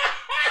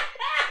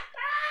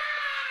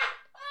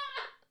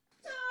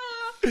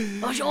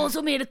 Oh, she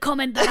also made a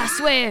comment that I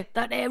swear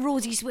that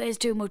Rosie swears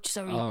too much.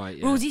 Sorry, all right,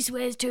 yeah. Rosie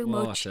swears too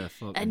much. A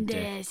fucking And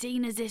dick.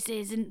 seeing as this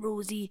isn't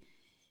Rosie,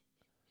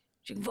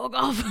 she can fuck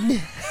off.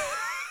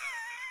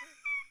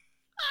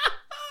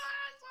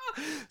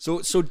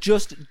 So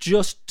just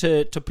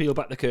to peel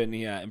back the curtain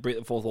here and break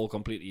the fourth wall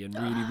completely and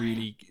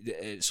really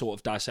sort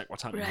of dissect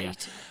what's happening here.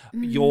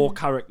 Your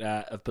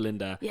character of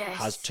Belinda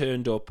has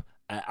turned up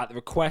at the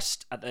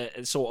request, at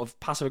the sort of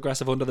passive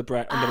aggressive under the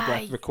breath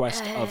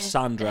request of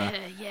Sandra,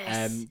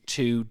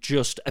 to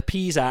just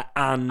appease her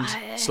and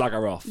slag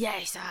her off.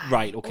 Yes,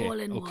 right. Okay. All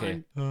in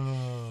one.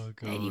 Oh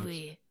God.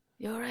 Anyway.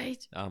 You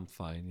alright? I'm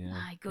fine, yeah.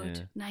 Aye, good.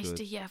 Yeah, nice good.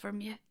 to hear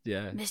from you.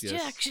 Yeah. Missed you,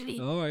 actually.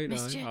 All right,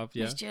 Missed you.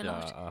 Missed you a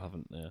lot. I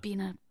haven't, yeah.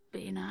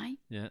 Being I.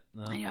 Yeah,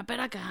 no. Anyway, I bet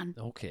I can.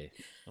 Okay,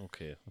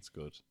 that's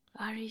good.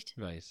 Alright.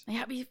 Right. Are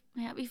you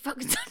happy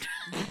fucking Sandra?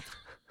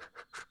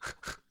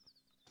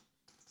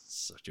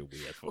 Such a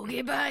weird fucking...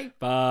 Okay, bye.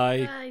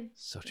 Bye.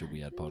 Such a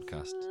weird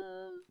podcast.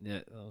 Yeah,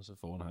 that was a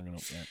phone hanging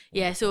up,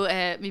 Yeah, so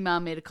my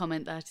mum made a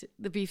comment that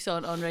the beefs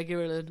aren't on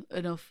regular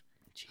enough.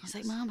 Jesus. I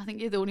was like, Mum, I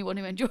think you're the only one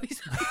who enjoys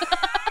them.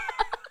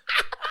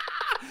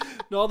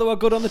 No, they were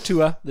good on the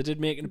tour. They did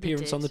make an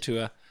appearance on the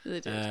tour. They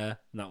did. And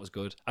that was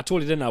good. I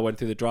told you, didn't I? went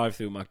through the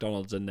drive-through at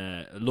McDonald's and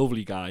a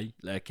lovely guy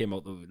came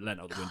out, leant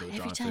out the window of the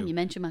drive-through. Every time you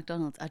mention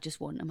McDonald's, I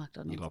just want a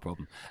McDonald's. You got a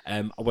problem.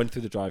 I went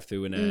through the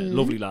drive-through and a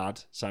lovely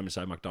lad, Simon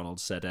Side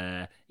McDonald's,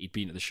 said he'd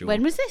been to the show.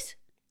 When was this?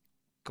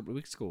 A couple of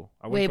weeks ago.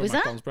 I went Where for was a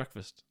McDonald's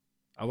breakfast.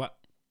 I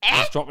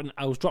was dropping.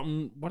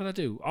 What did I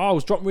do? Oh, I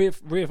was dropping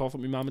Rafe off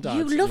at my mum and dad.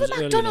 You love a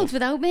McDonald's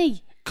without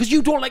me. Because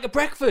you don't like a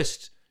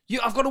breakfast.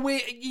 I've got to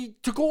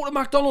wait to go to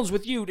McDonald's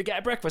with you to get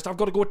a breakfast. I've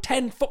got to go at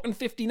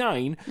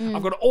 10:59.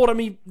 I've got to order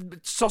me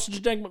sausage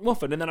and egg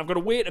McMuffin, and then I've got to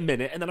wait a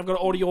minute, and then I've got to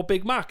order your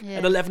Big Mac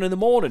at 11 in the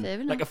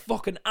morning, like a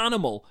fucking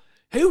animal.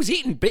 Who's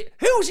eating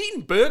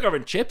burger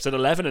and chips at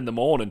 11 in the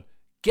morning?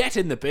 Get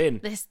in the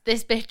bin. This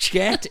bitch.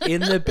 Get in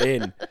the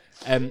bin.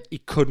 He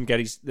couldn't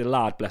get the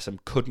lad, bless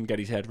him, couldn't get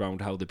his head round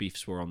how the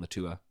beefs were on the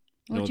tour.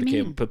 What do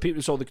you mean? But people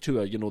who saw the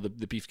tour,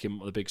 the beef came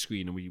on the big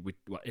screen, and we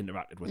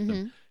interacted with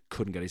them.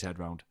 Couldn't get his head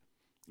round.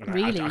 And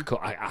really? I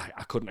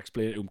couldn't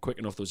explain it to him quick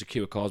enough. There was a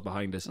queue of cars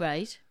behind us.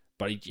 Right.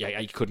 But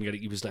he couldn't get it.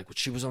 He was like, well,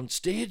 she was on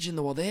stage and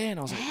they were there. And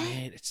I was like,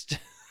 man, it's...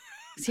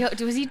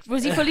 Was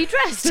he fully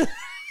dressed?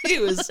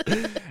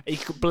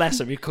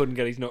 Bless him, he couldn't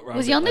get his nut round.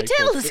 Was he on the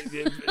tills?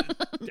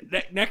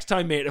 Next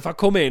time, mate, if I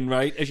come in,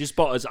 right, as you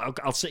spot us,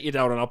 I'll sit you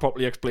down and I'll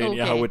properly explain to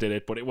you how we did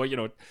it. But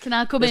can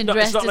I come in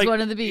dressed as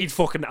one of the beefs?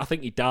 I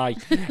think he'd die.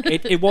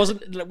 It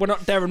wasn't. We're not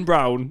Darren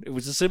Brown. It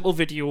was a simple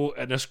video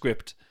and a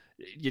script.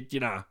 You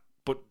know.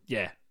 But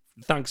yeah,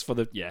 thanks for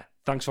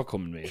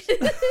coming, mate.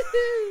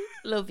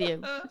 Love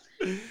you.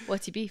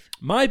 What's your beef?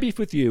 My beef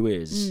with you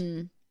is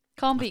you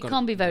can't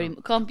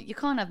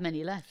have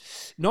many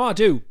left. No, I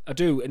do,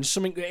 and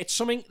it's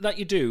something that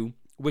you do,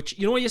 which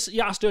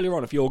you asked earlier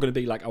on if you're going to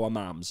be like our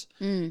mums.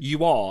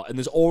 You are, and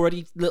there's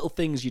already little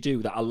things you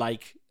do that are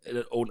like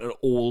an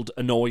old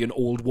annoying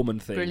old woman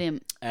thing.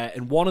 Brilliant.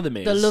 And one of them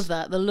is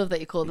they'll love that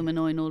you call them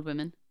annoying old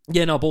women.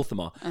 Yeah, no, both of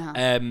them are.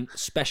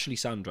 Especially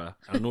Sandra.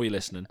 I know you're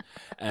listening.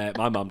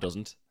 My mum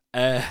doesn't.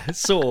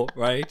 So,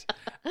 right.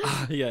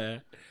 Yeah.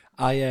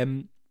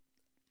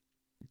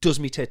 Does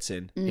me tits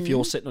in. If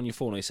you're sitting on your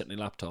phone or you're sitting on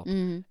your laptop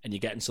and you're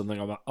getting something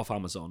off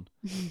Amazon,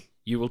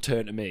 you will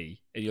turn to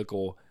me and you'll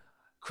go,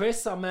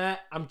 Chris, I'm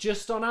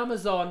just on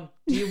Amazon.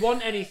 Do you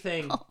want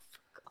anything?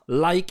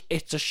 Like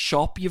it's a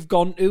shop you've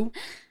gone to.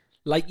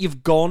 Like,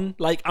 you've gone.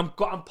 Like, I'm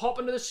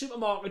popping to the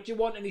supermarket. Do you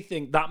want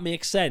anything? That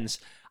makes sense.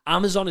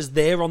 Amazon is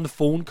there on the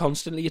phone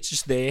constantly. It's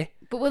just there.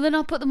 But will they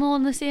not put them all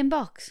in the same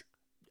box?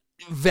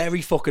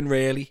 Very fucking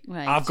rarely.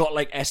 Right. I've got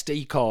like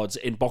SD cards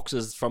in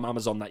boxes from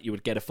Amazon that you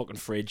would get a fucking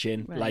fridge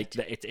in. Right. Like,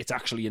 it's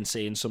actually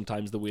insane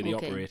sometimes the way they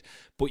Okay. operate.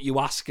 But you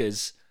ask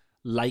us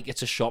like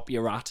it's a shop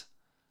you're at.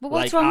 But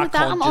what's Like, wrong I with that?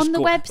 can't I'm just on the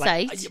go-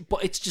 website. like,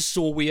 but it's just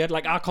so weird.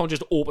 Like, I can't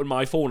just open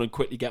my phone and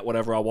quickly get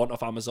whatever I want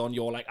off Amazon.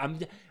 You're like,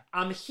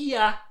 I'm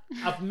here.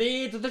 I've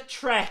made the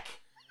trek.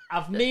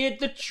 I've made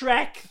the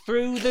trek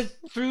through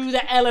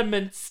the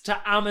elements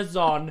to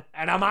Amazon,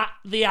 and I'm at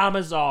the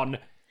Amazon.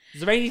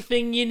 Is there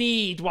anything you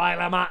need while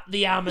I'm at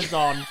the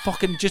Amazon?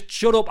 Fucking just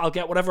shut up. I'll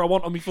get whatever I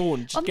want on my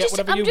phone. I'm Get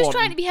whatever you just want.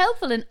 trying to be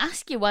helpful and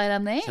ask you while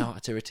I'm there. No,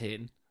 it's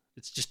irritating.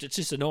 It's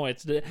just annoying.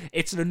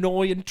 It's an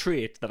annoying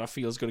trait that I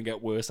feel is going to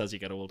get worse as you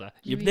get older.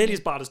 You're nearly as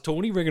bad as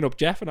Tony ringing up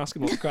Jeff and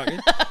asking what's cracking.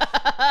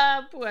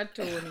 Poor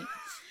Tony.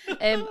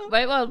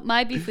 Right, well,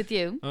 my beef with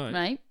you, All right.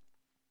 right?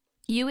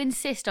 You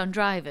insist on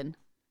driving,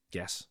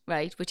 Yes.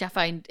 right? Which I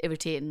find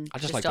irritating. I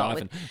just to like start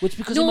driving. with. Well, it's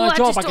because No, of my I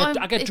job. just don't-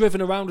 I get it-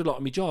 driven around a lot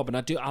in my job, and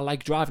I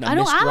like driving. I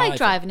know, miss I like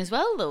driving as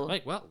well, though.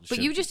 Right, well, But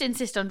sure. you just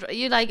insist on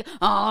you're like,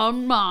 oh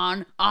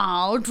man,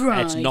 I'll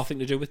drive. It's nothing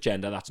to do with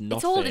gender. That's not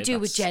It's all to fair. do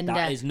with gender.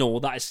 That is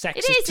sexist. It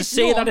is, To it's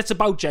say not. that it's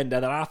about gender,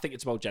 that I think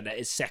it's about gender,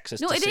 is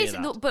sexist. No, to it say is.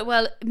 that. No, but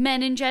well,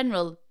 men in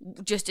general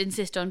just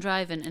insist on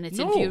driving, and it's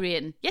No.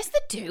 infuriating. Yes, they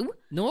do.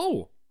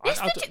 No. Yes,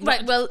 they do.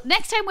 Right. Well,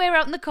 next time we're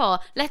out in the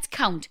car, let's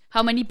count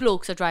how many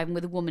blokes are driving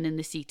with a woman in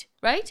the seat.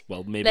 Right?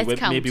 Well, maybe Let's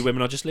count. maybe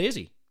women are just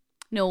lazy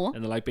No.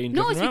 and they like being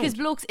No, driven it's around. because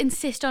blokes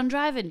insist on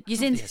driving. You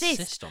They insist.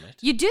 insist on it.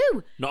 You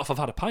do. Not if I've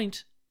had a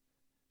pint.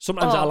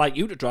 Sometimes Oh. I like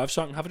you to drive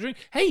so I can have a drink.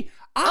 Hey,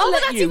 Oh,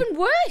 but that's even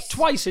worse.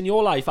 Twice in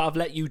your life, I've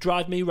let you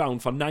drive me around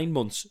for 9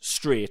 months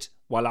straight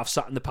while I've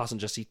sat in the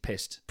passenger seat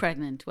pissed.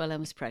 Pregnant. Well, I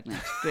was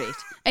pregnant. Great.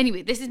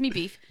 Anyway, this is me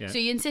beef. Yeah. So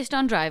you insist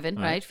on driving,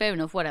 Right. right? Fair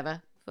enough.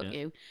 Whatever. Fuck Yeah.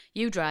 you.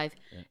 You drive,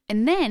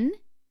 and then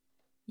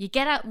you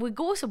get out. We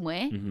go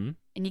somewhere, Mm-hmm.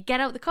 and you get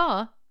out the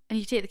car, and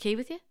you take the key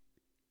with you.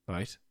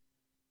 Right.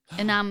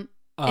 And I'm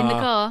in the Ah.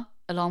 car.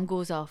 Alarm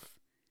goes off.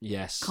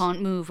 Yes.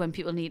 Can't move when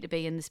people need to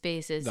be in the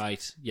spaces.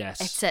 Right.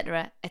 Yes.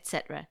 Etc.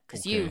 Etc.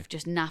 Because Okay. you've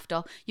just naffed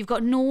off. You've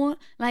got no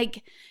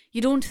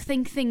you don't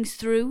think things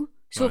through.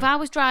 So if Right. I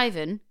was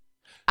driving,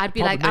 I'd be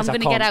like, Problem I'm is I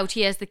going to get can't- out.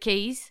 Here's the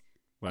keys.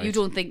 Right. You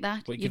don't think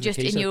that. What You're giving just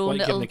the keys in to- your what own are you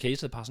giving little. the keys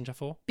to the passenger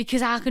for?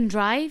 Because I can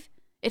drive.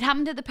 It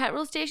happened at the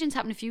petrol station. It's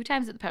happened a few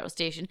times at the petrol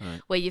station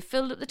Right. where you've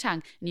filled up the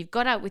tank and you've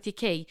got out with your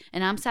key,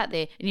 and I'm sat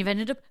there and you've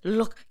ended up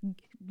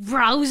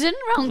browsing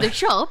around the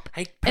shop,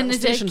 Hey, and petrol there's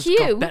a stations queue.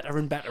 got better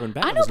and better and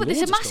better. I know, but there's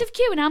a loads of massive stuff.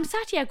 queue, and I'm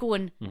sat here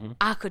going, Mm-hmm.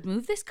 I could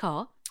move this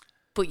car,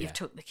 but you've Yeah.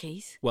 took the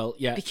keys. Well,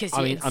 yeah. Because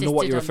I you mean, I know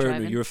what insisted you're on referring to.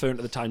 driving. You're referring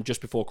to the time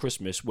just before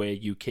Christmas where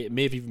you came,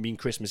 may have even been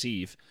Christmas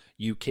Eve.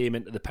 You came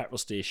into the petrol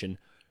station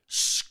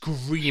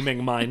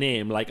screaming my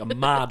name like a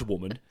mad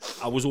woman.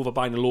 I was over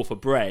buying a loaf of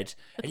bread,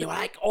 and you were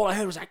like, all I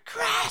heard was like,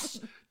 Chris,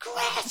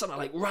 Chris, and I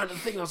like ran to the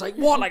thing. And I was like,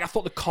 what? Like I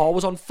thought the car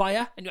was on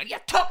fire, and you're like, you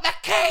took the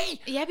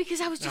key. Yeah, because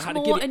I was And I just had to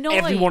more give it- annoyed.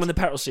 Everyone in the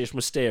petrol station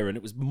was staring.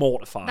 It was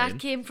mortifying. That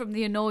came from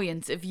the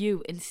annoyance of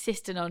you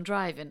insisting on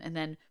driving and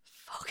then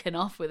fucking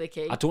off with a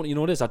key. I don't, you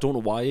know what it is? I don't know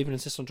why I even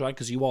insist on driving,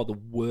 because you are the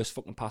worst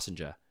fucking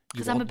passenger. You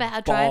 'Cause I'm are a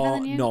better driver bar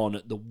than you?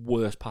 none the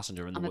worst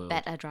passenger in the I'm world. a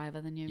better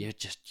driver than you. You're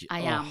just...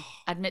 I oh, am.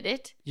 Admit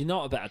it. You're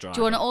not a better driver. Do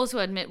you want to also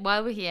admit,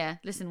 while we're here,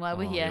 listen, while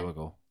we're Here here, we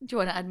go. do you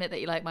want to admit that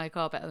you like my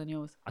car better than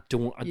yours? I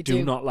don't. I You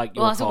do not like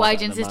your Well, so car why better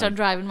do you than insist mine. on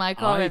driving my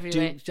car I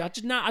everywhere?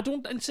 do. I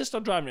don't insist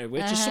on driving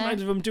everywhere. It's just Uh-huh,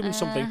 sometimes if I'm doing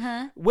something.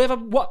 uh-huh.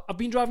 What? I've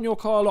been driving your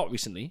car a lot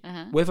recently.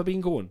 Uh-huh. Where have I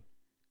been going?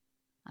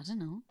 I don't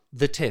know.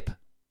 The Tip.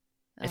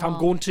 If I'm Oh.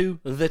 going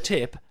to the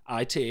Tip,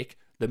 I take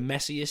the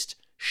messiest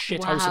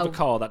shit house of a Wow.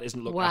 car that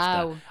isn't looked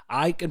Wow.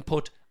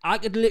 after. I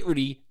could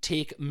literally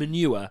take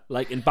manure,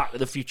 like in Back to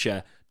the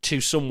Future,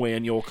 to somewhere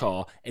in your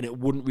car, and it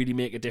wouldn't really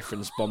make a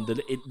difference from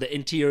the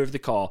interior of the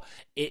car.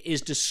 It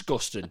is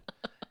disgusting.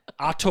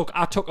 I took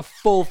a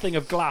full thing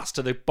of glass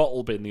to the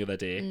bottle bin the other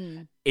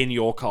day in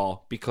your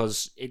car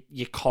because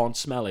you can't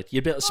smell it.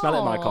 You'd be able to smell it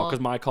in my car Aw.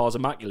 because my car's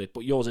immaculate,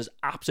 but yours is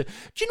absolute.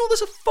 Do you know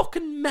there's a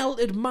fucking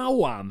melted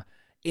Mawam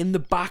in the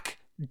back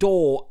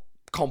door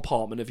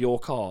compartment of your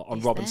car on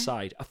Is Robin's there?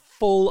 side? A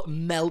full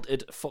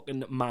melted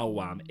fucking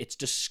Mawam. It's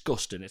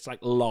disgusting. It's like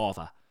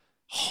lava.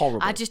 Horrible.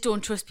 I just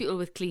don't trust people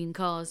with clean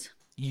cars.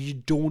 You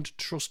don't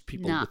trust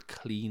people Nah. with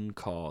clean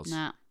cars.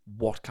 Nah.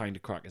 What kind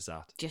of crack is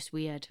that? Just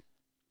weird.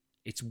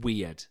 It's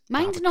weird. to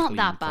Mine's have a not clean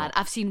that car. bad.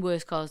 I've seen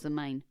worse cars than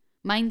mine.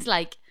 Mine's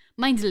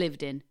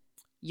lived in.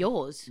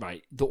 Yours?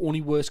 Right. The only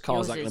worst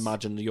cars Yours I can is-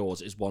 imagine are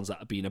yours is ones that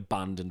have been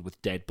abandoned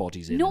with dead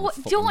bodies in. No, the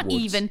fucking don't woods.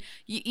 even.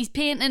 He's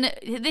painting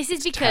it. This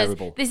is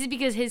terrible.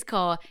 because his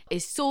car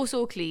is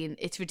so clean.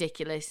 It's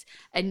ridiculous.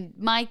 And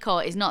my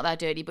car is not that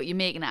dirty, but you're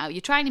making it out.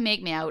 You're trying to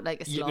make me out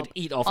like a You slob. could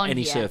eat off on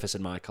any here. surface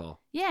in my car.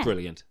 Yeah.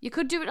 Brilliant. You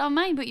could do it on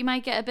mine, but you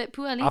might get a bit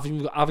poorly. I've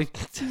even got,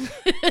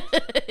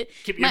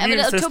 keep your Might have a immune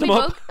little system tummy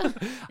up.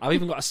 bug. I've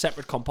even got a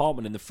separate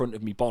compartment in the front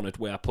of my bonnet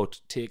where I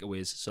put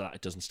takeaways so that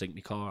it doesn't stink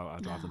my car out.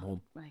 I drive them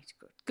home. Right,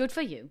 good. Good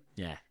for you.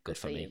 Yeah, good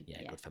for me. you.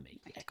 Yeah, good for me.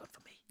 Yeah, good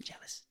for me.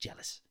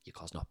 Jealous. Your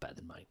car's not better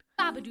than mine.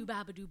 Babadoo,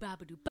 babadoo,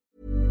 babadoo.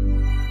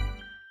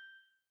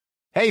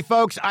 Hey,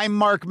 folks, I'm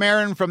Mark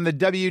Maron from the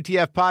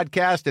WTF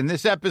Podcast, and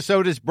this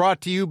episode is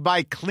brought to you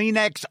by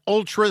Kleenex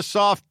Ultra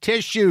Soft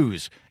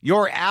Tissues,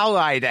 your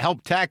ally to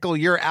help tackle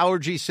your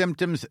allergy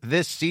symptoms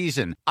this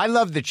season. I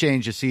love the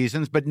change of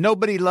seasons, but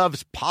nobody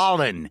loves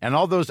pollen and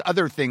all those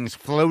other things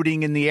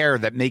floating in the air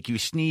that make you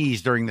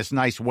sneeze during this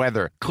nice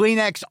weather.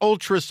 Kleenex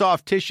Ultra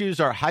Soft Tissues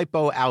are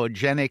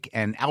hypoallergenic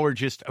and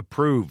allergist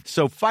approved,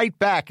 so fight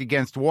back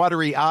against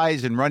watery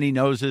eyes and runny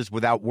noses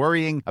without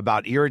worrying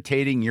about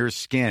irritating your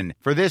skin.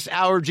 For this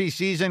allergy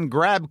season,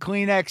 grab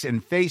Kleenex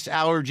and face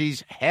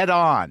allergies head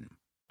on.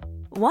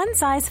 One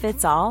size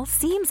fits all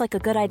seems like a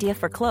good idea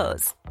for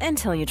clothes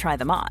until you try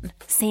them on.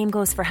 Same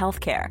goes for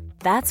healthcare.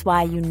 That's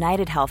why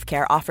United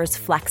Healthcare offers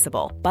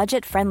flexible,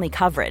 budget-friendly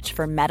coverage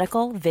for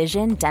medical,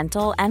 vision,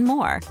 dental, and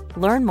more.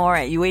 Learn more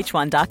at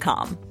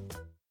uh1.com.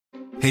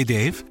 Hey,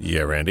 Dave.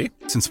 Yeah, Randy.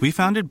 Since we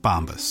founded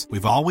Bombas,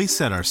 we've always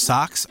said our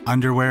socks,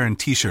 underwear, and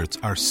T-shirts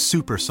are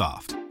super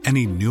soft.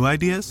 Any new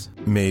ideas?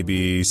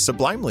 Maybe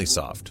sublimely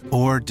soft.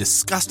 Or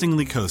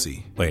disgustingly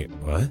cozy. Wait,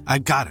 what? I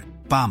got it.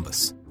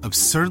 Bombas.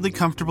 Absurdly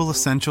comfortable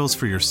essentials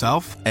for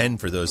yourself And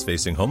for those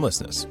facing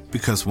homelessness.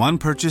 because one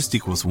purchased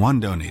equals one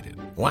donated.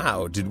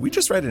 Wow, did we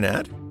just write an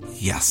ad?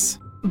 Yes.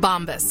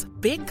 Bombas.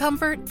 Big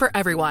comfort for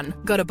everyone.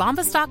 Go to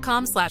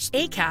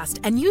bombas.com/ACAST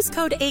and use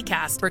code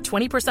ACAST for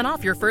 20%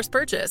 off your first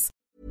purchase.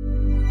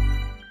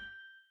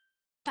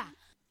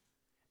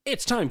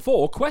 It's time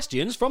for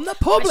questions from the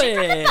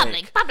public.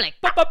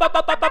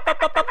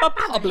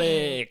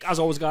 Public. As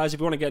always, guys, if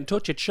you want to get in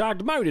touch, it's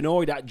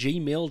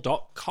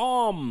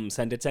shaggedmarriedanoid@gmail.com.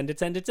 Send it.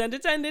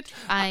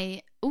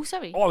 Oh,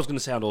 sorry. I was going to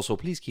say, and also,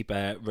 please keep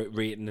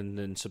rating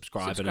and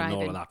subscribing and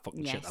all of that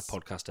fucking shit that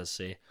podcasters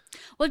say.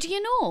 Well, do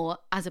you know,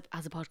 as a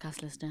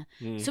podcast listener,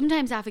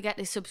 sometimes I forget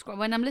to subscribe.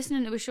 When I'm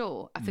listening to a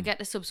show, I forget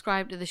to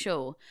subscribe to the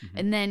show.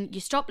 And then you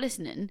stop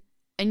listening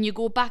and you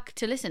go back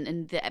to listen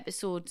and the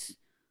episode's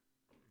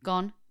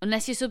gone.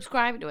 Unless you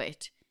subscribe to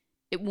it,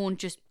 it won't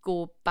just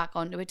go back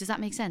onto it. Does that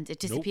make sense? It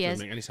Nope, disappears.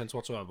 doesn't make any sense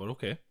whatsoever, but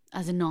okay.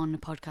 As a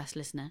non-podcast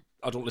listener.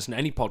 I don't listen to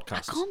any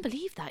podcasts. I can't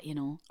believe that, you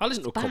know. I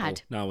listen to a It's couple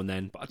bad. now and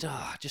then, but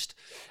I just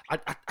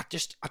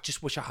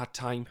wish I had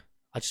time.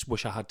 I just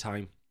wish I had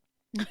time.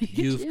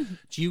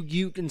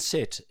 You can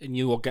sit and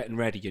you are getting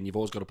ready and you've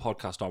always got a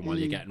podcast on while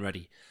you're getting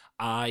ready.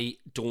 I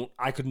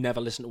could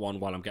never listen to one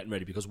while I'm getting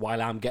ready, because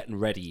while I'm getting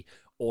ready,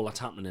 all that's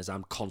happening is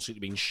I'm constantly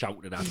being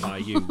shouted at by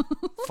you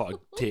for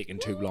taking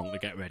too long to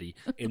get ready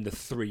in the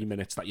 3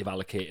 minutes that you've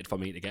allocated for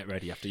me to get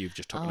ready after you've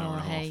just took an hour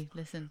and a half.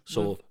 Listen.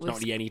 So it's not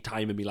really any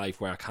time in my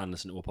life where I can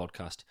listen to a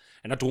podcast.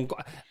 And I don't go,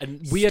 and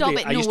weirdly, Stop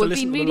it. I used No, to we've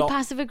listen been to a really lot.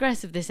 passive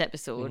aggressive this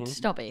episode.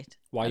 Stop it.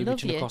 Why are you I love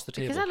reaching across the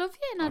table? Because I love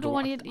you and I don't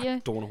want you. I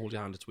don't want to hold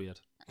your hand. It's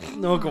weird.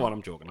 No, go on.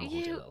 I'm joking. I'll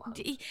hold your little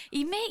hand.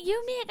 You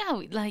make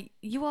out like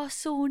you are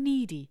so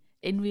needy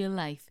in real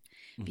life.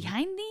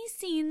 Behind these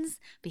scenes,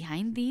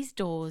 behind these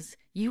doors,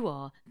 you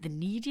are the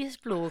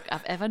neediest bloke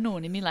I've ever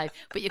known in my life.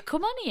 But you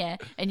come on here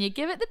and you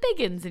give it the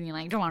biggins and you're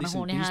like, don't want to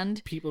hold your these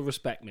hand. People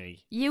respect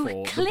me. You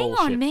for cling the on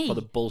bullshit, me. for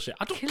the bullshit.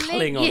 I don't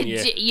cling on you.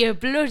 You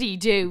bloody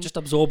do. Just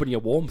absorbing your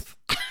warmth.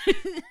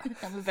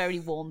 I'm a very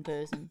warm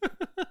person.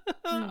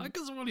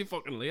 Because I'm only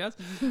fucking layers.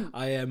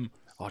 I am.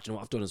 Oh, do you know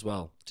what I've done as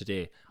well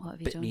today? What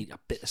have you done? I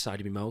bit the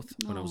side of my mouth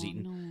when I was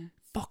eating. No.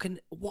 Fucking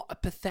what a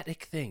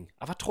pathetic thing.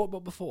 Have I talked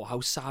about before how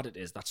sad it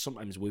is that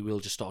sometimes we will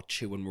just start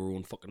chewing our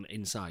own fucking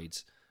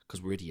insides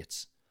because we're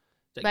idiots.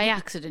 By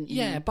accident, you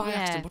Yeah, mean? by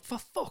accident. But for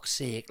fuck's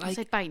sake, It's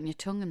like biting your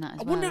tongue and that as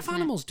I well. wonder if isn't it?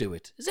 animals do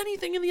it. Is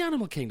anything in the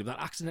animal kingdom that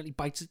accidentally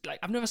bites it? Like,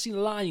 I've never seen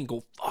a lion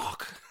go,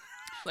 fuck.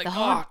 Like, They're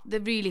hard. They're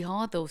really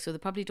hard though, so they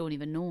probably don't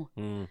even know.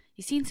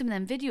 You've seen some of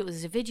them videos.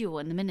 There's a video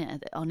in the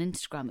minute on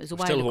Instagram. It was a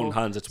while still ago. holding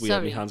hands. It's weird.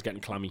 Sorry. My hand's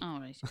getting clammy.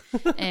 All right.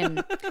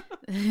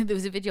 There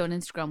was a video on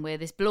Instagram where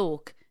this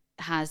bloke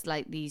has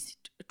like these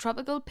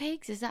tropical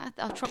pigs. Is that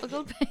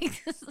tropical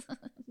pigs?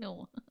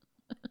 No.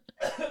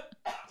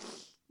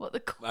 What the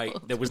called?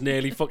 Right, there was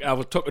nearly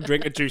I took a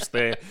drink of juice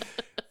there.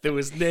 There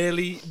was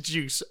nearly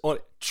juice on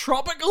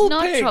tropical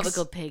Not pigs.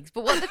 tropical pigs,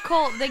 but what they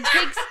call the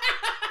pigs.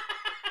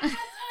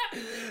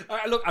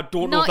 Look, I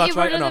don't know Not if that's your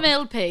right or not.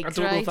 run-of-the-mill pigs, I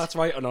don't know right? if that's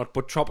right or not,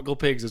 but tropical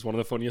pigs is one of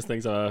the funniest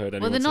things I've ever heard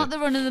anyone Well, they're not say.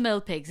 the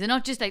run-of-the-mill pigs. They're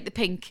not just like the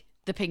pink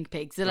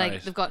pigs. They're like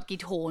Right. they've got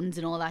horns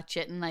and all that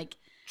shit and like.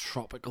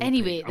 Tropical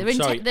Anyway,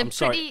 pig. they're I'm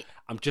sorry. pretty.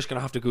 I'm just going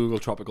to have to Google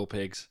tropical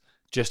pigs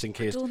just in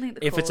case. don't think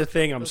they're If it's a called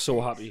thing, I'm tropical so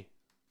pigs. happy.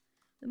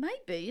 There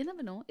might be. You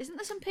never know. Isn't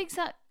there some pigs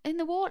that in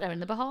the water in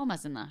the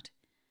Bahamas and that?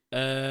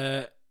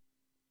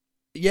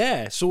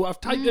 Yeah, so I've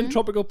typed in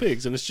tropical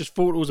pigs and it's just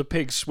photos of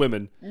pigs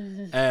swimming.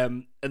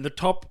 And the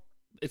top,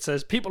 it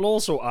says, people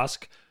also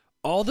ask,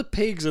 are the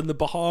pigs in the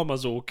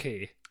Bahamas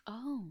okay?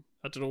 Oh.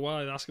 I don't know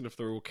why they're asking if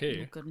they're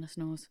okay. Oh, goodness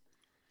knows.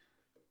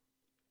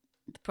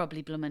 They're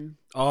probably blooming.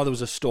 Oh, there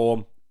was a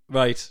storm.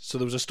 Right, so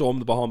there was a storm in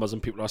the Bahamas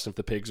and people are asking if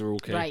the pigs are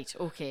okay. Right.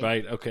 Okay.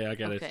 Right, okay, I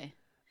get Okay.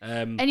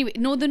 it. Anyway,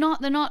 no, they're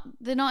not.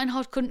 They're not in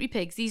hot country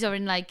pigs. These are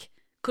in like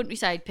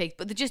countryside pigs,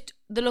 but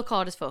they look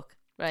hard as fuck.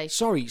 Right.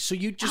 Sorry, so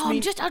you just mean... I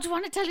just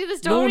want to tell you the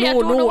story. I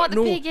don't know what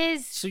the pig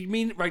is. So you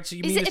mean... Right, so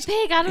you mean... Is it a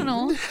pig? I don't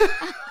know.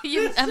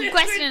 I'm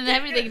questioning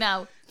everything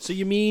now. So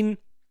you mean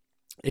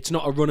it's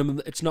not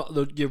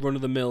your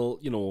run-of-the-mill,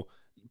 you know,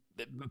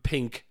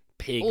 pink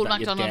pig Old that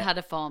MacDonald get, had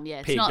a farm,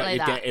 yeah. It's pig not that like you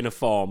that. get in a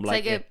farm. It's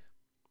like a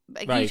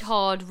right. huge,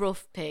 hard,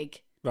 rough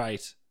pig.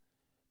 Right.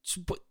 So,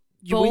 but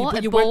Boar?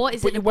 you A went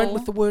boar?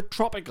 with the word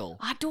tropical.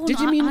 I don't know. Did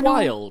you mean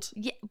wild?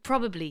 Yeah,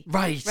 probably.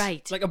 Right.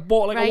 Right. Like a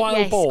wild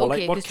yes, boar,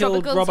 okay, like what 'cause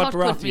killed tropical's Robert hot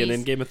Baratheon countries.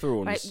 in Game of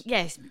Thrones. Right.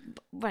 Yes.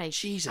 Right.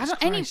 Jesus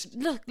Christ.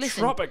 Look,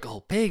 listen. Tropical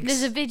pigs.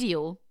 There's a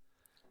video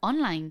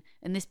online,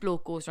 and this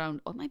bloke goes around.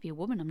 Oh, it might be a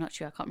woman. I'm not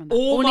sure. I can't remember.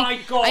 Oh my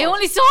God. I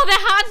only saw their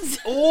hands.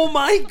 Oh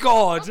my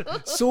God.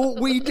 So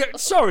we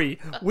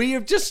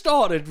have just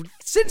started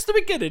since the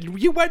beginning.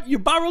 You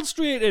barreled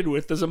straight in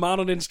with there's a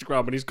man on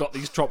Instagram and he's got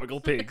these tropical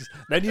pigs.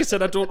 Then you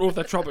said I don't know if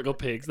they're tropical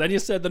pigs. Then you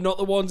said they're not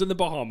the ones in the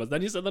Bahamas.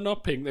 Then you said they're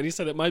not pink. Then you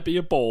said it might be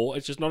a boar.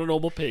 It's just not a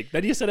normal pig.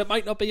 Then you said it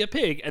might not be a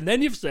pig. And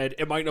then you've said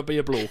it might not be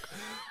a bloke.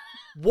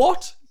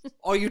 What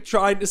are you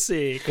trying to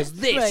say? Because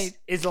this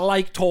is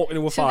like talking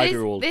to a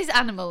 5-year-old. This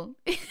animal,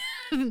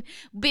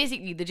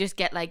 basically, they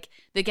get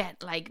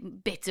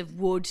bits of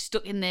wood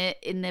stuck in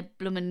their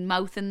blooming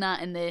mouth and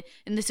that, and they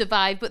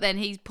survive. But then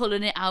he's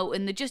pulling it out,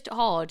 and they're just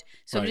hard.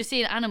 So I'm just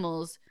saying,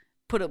 animals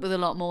put up with a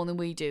lot more than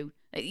we do.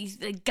 Like, he's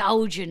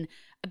gouging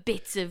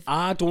bits of.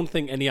 I don't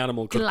think any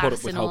animal could put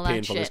up with how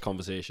painful this shit.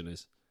 conversation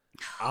is.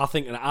 I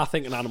think an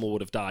animal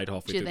would have died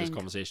halfway through this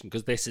conversation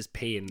because this is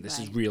pain. This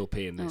is real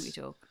pain. This. Don't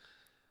joke.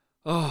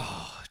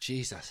 Oh,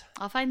 Jesus.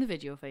 I'll find the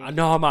video for you. I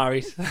know I'm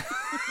married.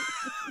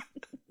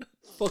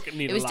 Fucking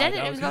need it was a dead.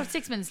 lie It was about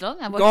 6 minutes long.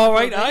 All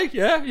right,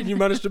 yeah. And you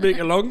managed to make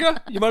it longer.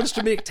 You managed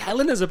to make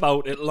telling us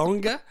about it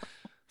longer.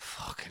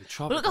 Fucking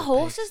tropical. Look at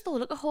horses, though.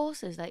 Look at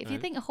horses. Like, if you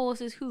think of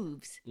horses'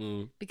 hooves,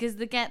 because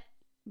they get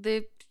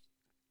the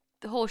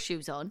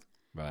horseshoes on.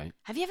 Right.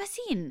 Have you ever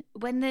seen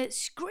when they're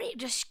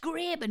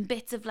scraping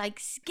bits of like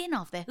skin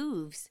off their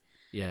hooves?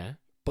 Yeah.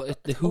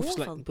 But the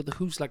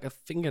hoof's like a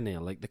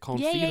fingernail, like they can't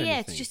feel anything. Yeah,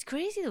 it's just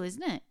crazy though,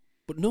 isn't it?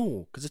 But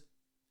no, because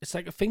it's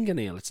like a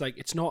fingernail. It's like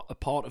it's not a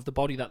part of the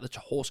body that the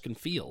horse can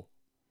feel.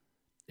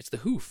 It's the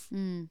hoof.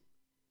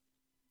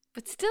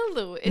 But still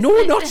though,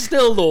 not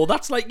still though.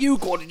 That's like you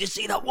going, did you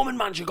see that woman,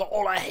 man? She got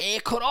all her hair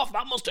cut off.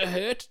 That must have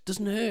hurt.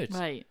 Doesn't hurt.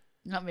 Right.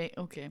 Not me.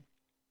 Okay.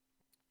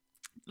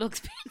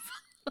 Looks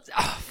painful.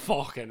 Ah,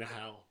 fucking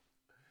hell.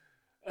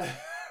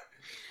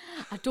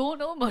 I don't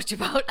know much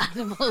about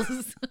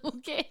animals.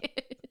 Okay.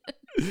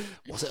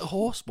 Was it a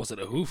horse? Was it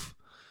a hoof?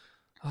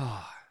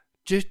 Oh,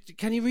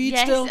 can you read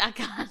yes, still? Yes, I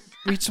can.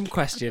 Read some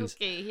questions.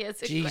 Okay,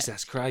 here's a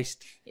Jesus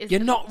Christ. Here's you're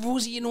not,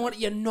 Rosie, you know what?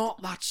 You're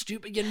not that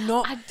stupid. You're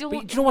not. I don't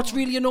but you know what's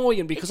really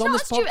annoying? Because it's on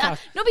this podcast...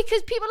 No,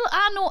 because people...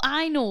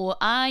 I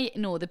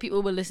know that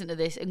people will listen to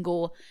this and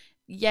go,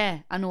 yeah,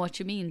 I know what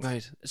you mean.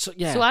 Right. So,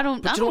 yeah. So I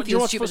don't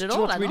feel stupid at all. You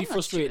know what's really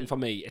frustrating for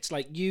me? It's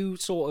like you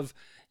sort of...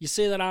 You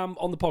say that I'm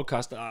on the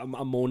podcast, that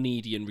I'm more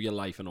needy in real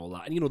life and all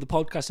that. And, you know, the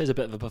podcast is a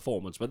bit of a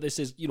performance, but this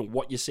is, you know,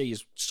 what you see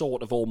is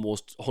sort of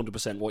almost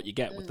 100% what you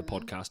get with the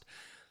podcast.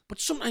 But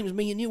sometimes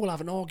me and you will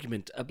have an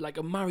argument, like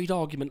a married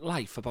argument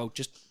life about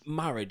just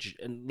marriage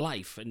and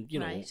life and, you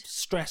know,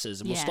 stresses,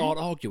 and we'll start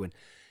arguing.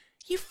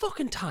 You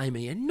fucking tie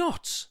me in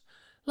knots.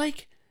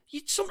 Like...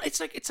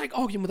 It's like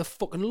arguing with a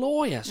fucking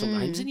lawyer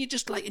sometimes, and you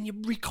just like, and you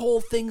recall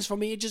things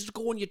from me, you just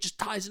go and you just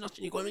ties and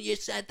you go, oh, you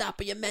said that,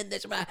 but you meant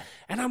this,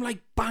 and I'm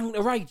like bang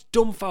to right,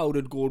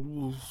 dumbfounded,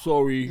 going, oh,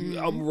 sorry,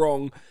 I'm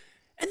wrong,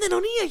 and then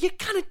on here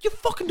you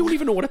fucking don't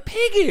even know what a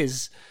pig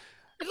is.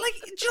 Like,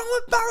 do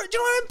you know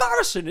how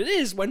embarrassing it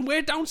is when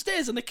we're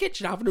downstairs in the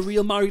kitchen having a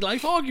real married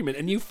life argument,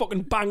 and you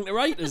fucking bang to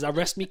right as I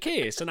rest me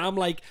case, and I'm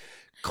like,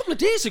 a couple of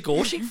days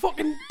ago, she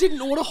fucking didn't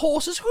know what a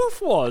horse's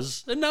hoof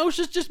was, and now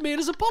she's just made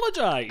us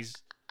apologise.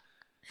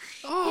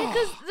 Oh.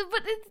 Yeah,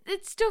 but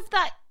it's stuff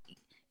that,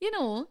 you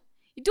know,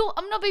 you don't.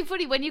 I'm not being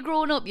funny. When you're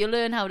growing up, you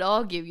learn how to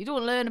argue. You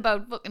don't learn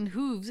about fucking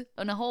hooves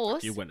on a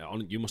horse.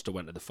 You must have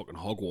went to the fucking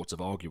Hogwarts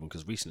of arguing,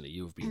 because recently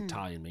you've been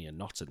tying me in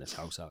knots in this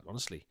house.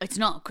 Honestly, it's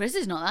not. Chris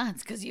is not that.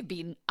 It's because you've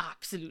been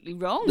absolutely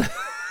wrong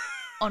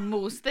on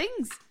most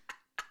things.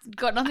 It's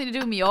got nothing to do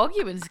with me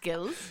arguing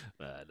skills.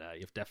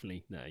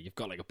 You've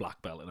got like a black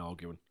belt in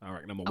arguing. I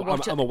reckon I'm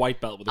a white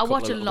belt with a couple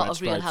of I watch a lot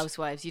of Real stripes.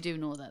 Housewives. You do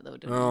know that though,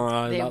 don't you?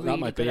 Oh, They're that really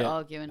might good be at it.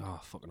 arguing.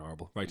 Oh, fucking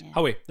horrible. Right. Yeah.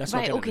 Howie, let's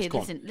not get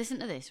into this. Listen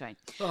to this, right?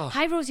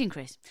 Hi, Rosie and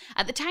Chris.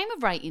 At the time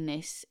of writing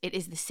this, it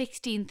is the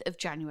 16th of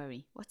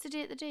January. What's the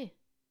date of the day?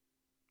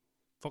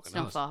 It's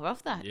not far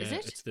off that, is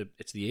it?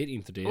 It's the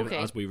 18th day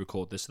as we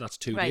record this, so that's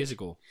 2 days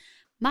ago.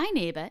 My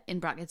neighbour, in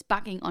brackets,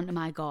 backing onto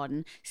my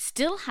garden,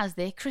 still has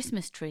their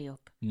Christmas tree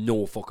up.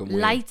 No fucking way.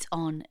 Lights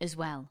on as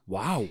well.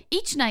 Wow.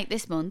 Each night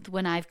this month,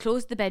 when I've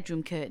closed the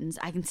bedroom curtains,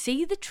 I can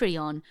see the tree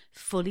on,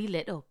 fully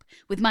lit up,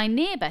 with my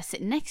neighbour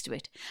sitting next to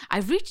it.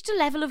 I've reached a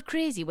level of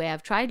crazy where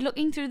I've tried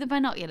looking through the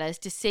binoculars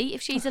to see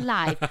if she's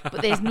alive,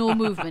 but there's no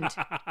movement.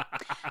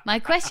 My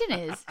question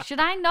is, should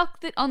I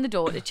knock on the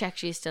door to check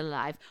she is still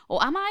alive,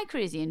 or am I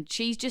crazy and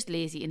she's just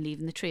lazy and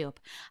leaving the tree up?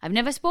 I've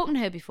never spoken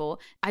to her before.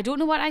 I don't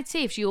know what I'd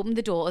say if she opened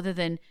the door other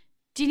than,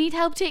 Do you need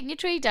help taking your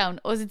tree down,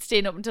 or is it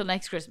staying up until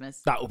next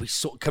Christmas? That would be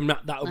so.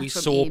 That would be That's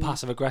so from Amy.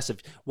 passive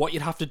aggressive. What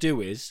you'd have to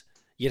do is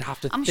you'd have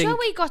to. I'm think, sure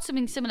we got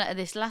something similar to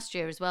this last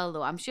year as well,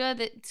 though. I'm sure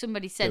that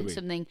somebody sent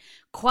something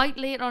quite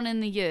late on in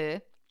the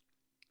year,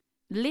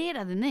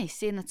 later than this,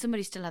 saying that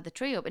somebody still had the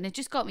tree up, and it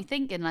just got me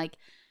thinking, like,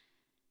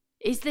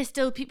 is there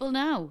still people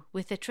now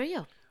with their tree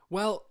up?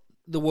 Well,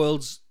 the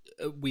world's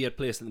a weird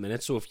place at the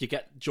minute, so if you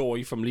get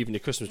joy from leaving your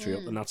Christmas tree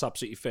up, then that's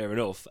absolutely fair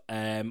enough.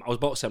 I was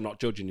about to say I'm not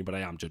judging you, but I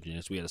am judging you.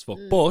 It's weird as fuck.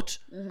 But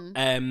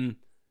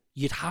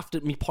you'd have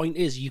to. My point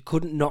is, you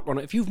couldn't knock on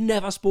it if you've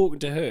never spoken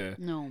to her.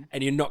 No.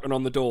 And you're knocking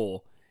on the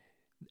door,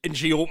 and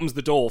she opens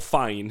the door.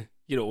 Fine,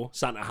 you know,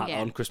 Santa hat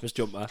on, Christmas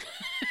jumper.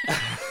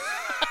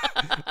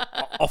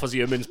 Offers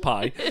you a mince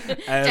pie.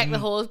 Check the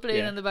horse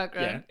playing in the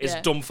background. Is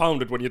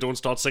dumbfounded when you don't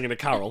start singing a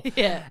carol.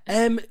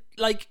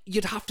 Like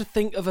you'd have to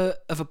think of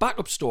a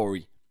backup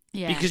story.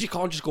 Yeah. Because you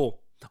can't just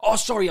go, oh,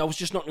 sorry, I was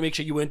just knocking to make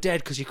sure you weren't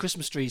dead because your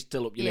Christmas tree's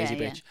still up, you lazy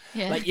bitch.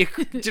 Yeah. Like, do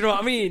you know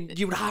what I mean?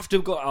 You would have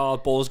to go, oh,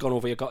 ball's gone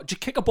over your garden.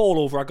 Just kick a ball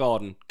over a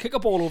garden. Kick a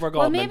ball over a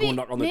garden and then go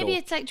knock on the door. Maybe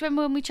it's like, do you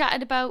remember when we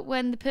chatted about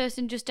when the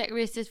person just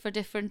decorates it for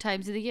different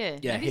times of the year?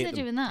 Yeah, maybe they're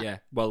doing that. Yeah,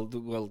 well,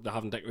 they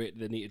haven't decorated.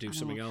 They need to do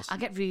something else. I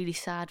get really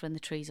sad when the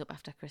tree's up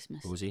after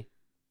Christmas. Rosie,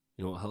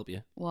 you know what'll help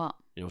you? What?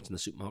 You know what's in the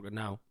supermarket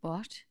now?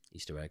 What?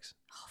 Easter eggs.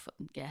 Oh,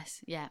 fucking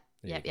yes. Yeah.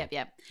 There Yep.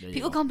 you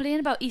People go.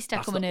 complain about Easter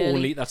coming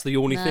early. That's the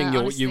only thing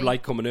honestly. you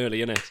like coming early,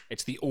 innit?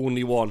 It's the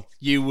only one.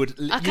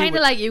 I kind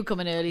of like you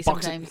coming early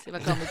sometimes if I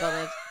can't be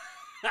bothered.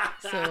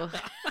 So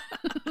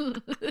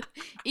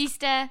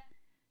Easter,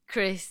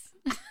 Chris,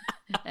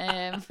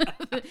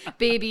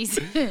 babies.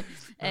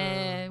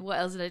 What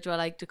else do I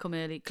like to come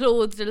early?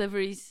 Clothes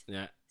deliveries.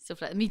 Yeah.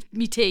 Stuff like that.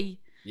 Me tea.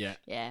 Yeah.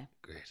 Yeah.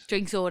 Great.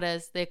 Drinks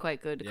orders. They're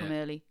quite good to come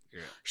early.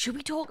 Yeah. Should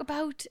we talk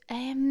about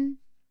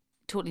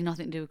totally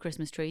nothing to do with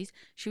Christmas trees?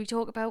 Should we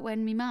talk about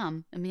when me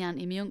mum and me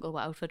auntie and me uncle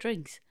were out for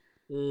drinks?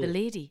 The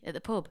lady at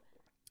the pub.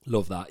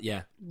 Love that,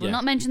 yeah. We'll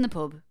not mention the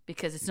pub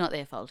because it's not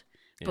their fault.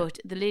 Yeah. But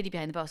the lady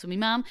behind the bar. So my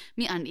mum,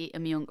 me auntie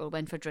and my uncle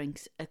went for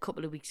drinks a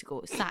couple of weeks ago.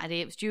 It was Saturday.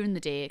 It was during the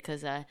day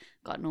because they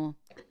got no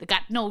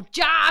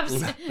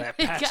jobs.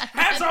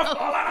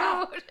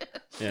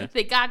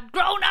 They got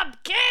grown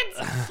up kids.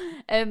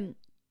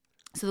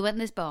 So they went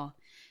to this bar.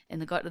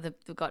 And they got to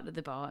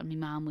the bar, and my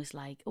mum was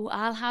like, "Oh,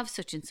 I'll have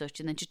such and such."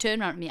 And then she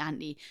turned around to my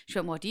auntie. She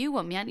went, "What do you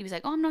want?" My auntie was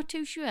like, "Oh, I'm not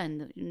too sure."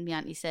 And my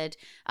auntie said,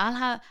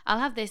 "I'll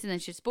have this." And then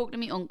she spoke to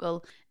my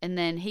uncle, and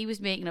then he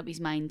was making up his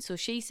mind. So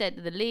she said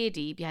to the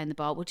lady behind the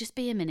bar, "Well, just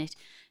be a minute."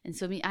 And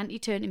so my auntie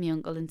turned to my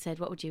uncle and said,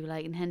 "What would you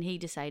like?" And then he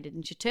decided,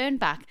 and she turned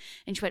back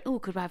and she went, "Oh,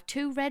 could we have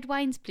 2 red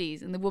wines,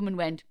 please?" And the woman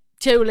went,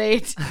 "Too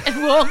late,"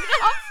 and walked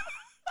off.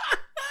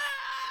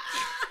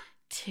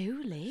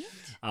 Too late?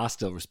 I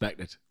still respect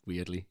it,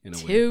 weirdly, in a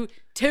way.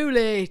 Too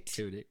late.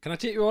 Too late. Can I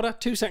take your order?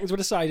 2 seconds, we're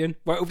deciding.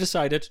 Right, we've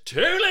decided. Too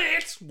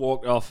late!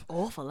 Walked off.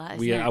 Awful, that,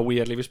 isn't it? I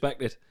weirdly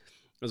respect it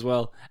as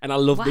well. And I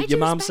love that your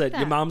mum said,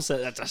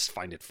 I just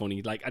find it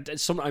funny. Like,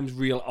 sometimes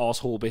real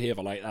arsehole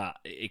behaviour like that,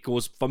 it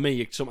goes, for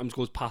me, it sometimes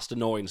goes past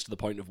annoyance to the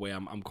point of where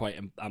I'm quite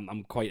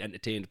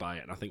entertained by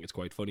it, and I think it's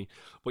quite funny.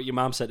 But your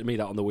mum said to me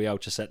that on the way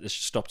out, she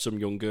stopped some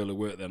young girl who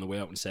worked there on the way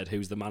out and said,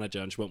 "Who's the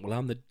manager?" And she went, "Well,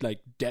 I'm the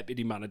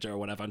deputy manager or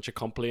whatever." And she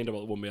complained about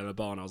the one behind the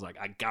bar, and I was like,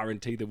 I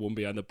guarantee the one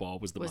behind the bar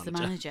was the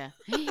manager.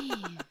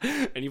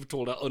 And you've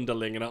told her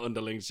underling, and her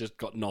underling's just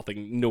got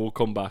nothing, no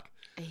comeback.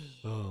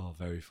 Oh,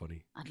 very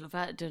funny. I'd love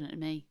that done it to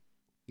me.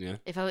 Yeah.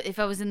 If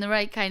I was in the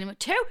right kind of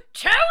too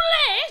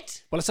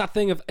late. Well, it's that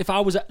thing of, if I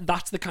was,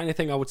 that's the kind of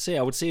thing I would say.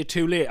 I would say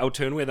too late. I would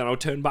turn away, then I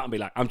would turn back and be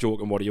like, "I'm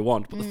joking. What do you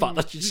want?" But the fact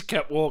that you just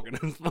kept walking,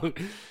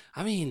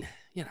 I mean,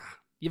 you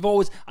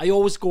know, I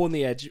always go on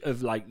the edge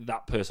of like,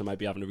 that person might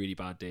be having a really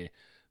bad day,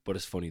 but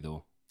it's funny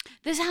though.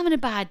 There's having a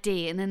bad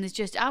day, and then there's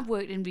just, I've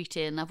worked in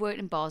retail and I've worked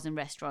in bars and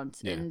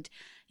restaurants, and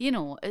you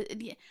know,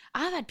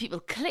 I've had people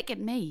click at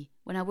me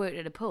when I worked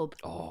at a pub.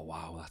 Oh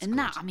wow, that's and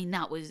good.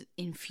 that was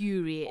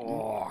infuriating.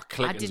 Oh,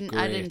 clicking's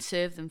great. I didn't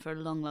serve them for a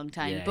long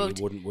time. Yeah, but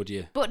you wouldn't, would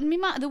you? But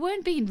they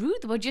weren't being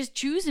rude. They were just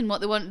choosing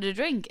what they wanted to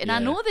drink. And I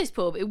know this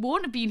pub, it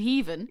wouldn't have been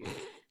heaving,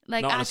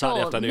 like, not on a at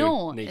Saturday all. afternoon.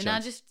 No, and I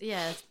just,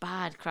 it's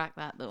bad crack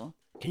that though.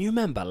 Can you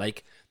remember,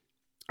 like,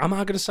 am I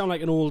going to sound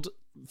like an old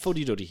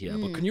fuddy-duddy here,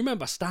 but can you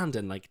remember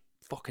standing like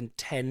fucking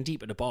 10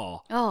 deep in a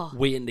bar,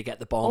 waiting to get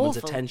the barman's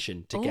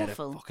attention to get a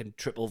fucking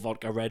triple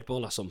vodka Red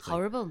Bull or something?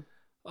 Horrible.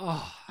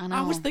 Oh,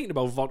 I was thinking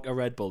about vodka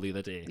Red Bull the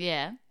other day.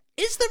 Yeah.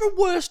 Is there a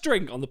worse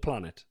drink on the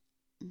planet?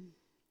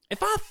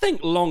 If I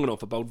think long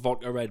enough about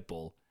vodka Red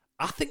Bull,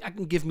 I think I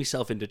can give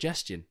myself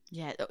indigestion.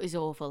 Yeah, that was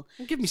awful.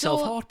 And give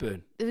myself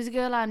heartburn. There was a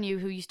girl I knew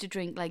who used to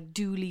drink like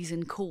Doolies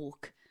and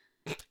Coke.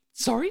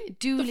 Sorry?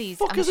 Doolies.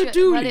 The fuck is a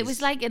Doolies? Well, it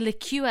was like a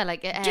liqueur,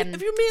 like a... Have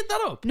you made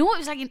that up? No, it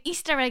was like an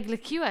Easter egg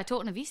liqueur.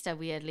 Talking of Easter,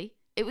 weirdly.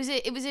 It was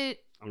a... I'm going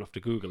to have to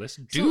Google this.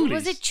 Doolies. So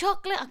was it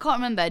chocolate? I can't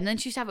remember. And then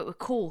she used to have it with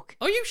Coke.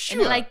 Are you sure?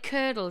 And it like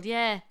curdled,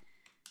 yeah.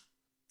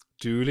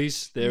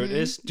 Doolies, there it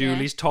is.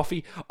 Doolies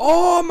toffee.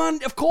 Oh man,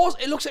 of course,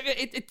 it looks like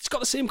it's got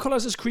the same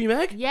colours as cream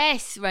egg.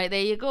 Yes, right,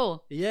 there you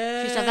go.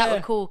 Yeah. She used to have that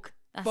with Coke.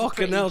 That's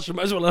Fucking hell, she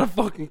might as well have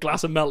a fucking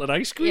glass of melted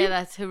ice cream. Yeah,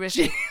 that's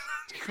horrific.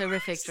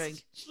 Horrific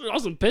drink. She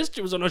wasn't pissed,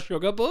 she was on a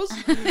sugar buzz.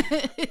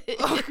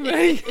 Fuck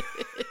me.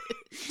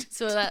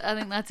 So I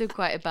think that's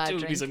quite a bad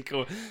Julie's drink.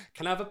 and co.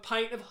 Can I have a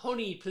pint of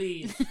honey,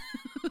 please?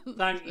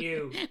 Thank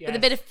you. Yes. With a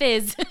bit of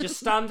fizz. Just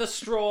stand the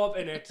straw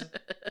in it.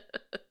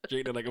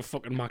 Drinking like a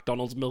fucking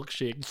McDonald's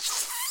milkshake.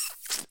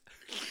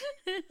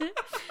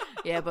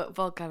 Yeah, but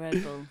vodka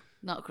Red Bull,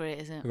 not great,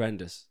 is it?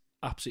 Horrendous.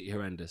 Absolutely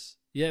horrendous.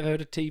 You ever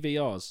heard of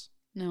TVRs?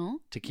 No.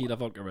 Tequila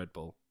vodka Red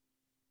Bull.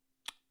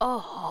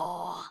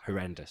 Oh.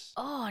 Horrendous.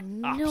 Oh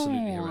no.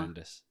 Absolutely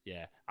horrendous.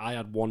 Yeah. I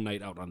had one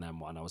night out on them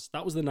one.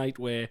 That was the night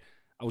where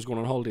I was going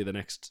on holiday the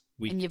next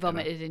week. And you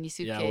vomited in your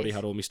suitcase. Yeah, I already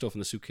had all my stuff in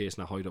the suitcase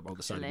and I hid up out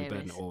the side of my bed and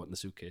Hilarious. all in the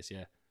suitcase,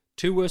 yeah.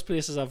 2 worst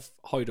places I've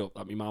hid up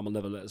that my mum will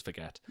never let us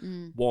forget.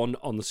 One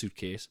on the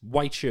suitcase,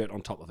 white shirt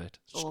on top of it,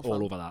 just Awful.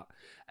 all over that.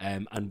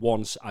 And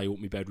once I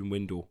opened my bedroom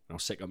window, and I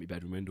was sick out my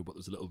bedroom window, but there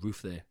was a little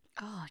roof there.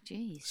 Oh,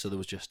 jeez. So there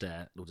was just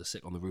loads of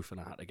sick on the roof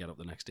and I had to get up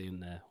the next day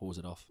and hose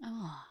it off.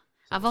 Oh.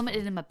 I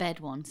vomited in my bed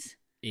once.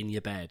 In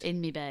your bed?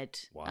 In my bed.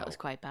 Wow. That was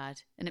quite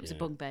bad. And it was a Yeah.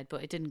 bunk bed,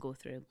 but it didn't go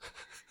through.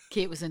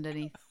 Kate was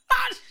underneath.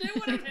 She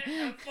would have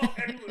been a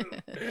fucking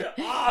move.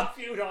 Oh,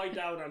 if you died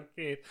down on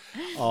Kate.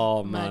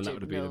 Oh, man, Imagine, that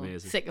would have been no.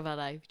 amazing. Sick of our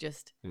life,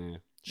 just. Yeah.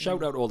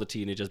 Shout out to all the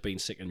teenagers being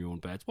sick in your own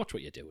beds. Watch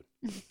what you're doing.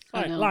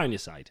 I know. Lie on your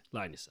side.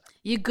 Lie on your side.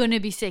 You're gonna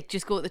be sick.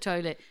 Just go to the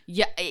toilet.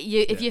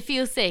 If you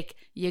feel sick,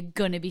 you're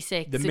gonna be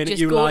sick. The so minute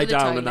just you go lie to the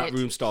down toilet. and that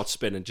room starts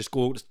spinning, just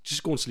go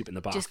and sleep in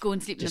the bath. Just go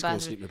and sleep in the Just go and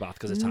bathroom. sleep in the bath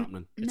because it's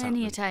happening. It's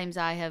Many happening. a times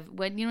I have,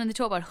 when they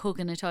talk about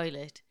hugging a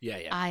toilet, Yeah,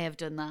 yeah. I have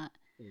done that.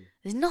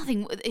 There's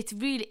nothing. It's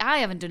really. I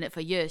haven't done it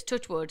for years.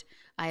 Touch wood.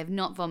 I have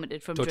not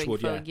vomited from Touch drink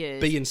wood, for yeah.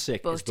 years. Being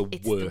sick but is the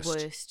it's worst. The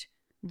worst.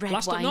 Red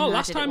wine.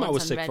 Last did it time I once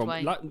was on sick red from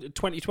wine.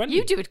 2020.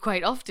 You do it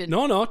quite often.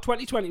 No,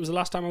 2020 was the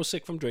last time I was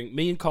sick from drink.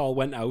 Me and Carl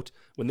went out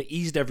when they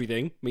eased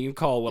everything. Me and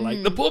Carl were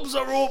like, the pubs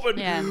are open.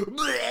 Yeah.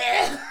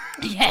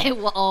 Yeah.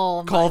 Well,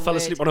 oh, Carl my fell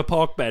word. asleep on a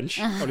park bench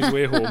on his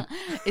way home.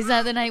 Is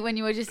that the night when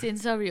you were just saying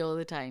sorry all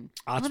the time?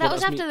 That's That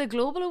was that's after me- the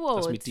Global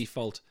Awards. That's my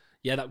default.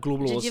 Yeah, that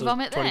global Did awards. you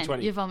vomit then?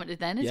 2020. You vomited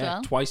then as Yeah,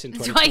 well? twice in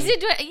 2020. Twice in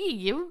 2020.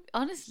 You,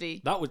 honestly.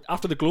 That was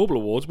after the Global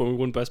Awards when we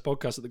won Best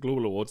Podcast at the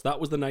Global Awards. That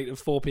was the night of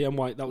 4 p.m.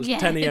 white. That was Yeah,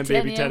 10 a.m.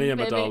 10 baby, 10 a.m.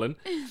 my baby. darling.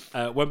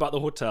 Went back to the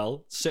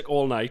hotel, sick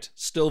all night,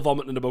 still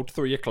vomiting about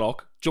 3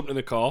 o'clock. Jumped in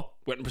the car,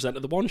 went and presented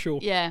the One Show.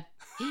 Yeah.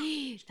 That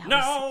was-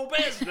 No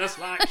business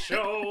like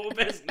show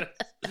business.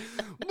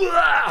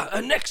 Blah!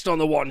 And next on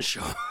the One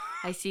Show.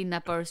 I seen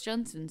that Boris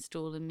Johnson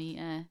stolen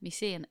me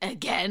saying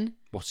again.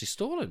 What's he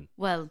stolen?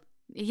 Well,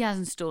 he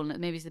hasn't stolen it.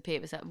 Maybe it's the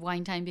paper set.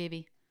 Wine time,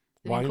 baby.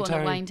 They've Wine been calling it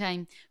time? wine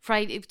time.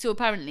 Friday. So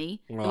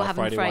apparently they Oh, were having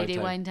Friday Friday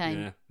wine wine time.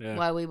 time, Yeah, yeah.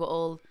 while we were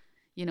all,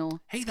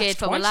 Hey, scared that's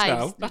for our twice lives.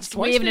 now. That's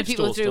twice waving they've at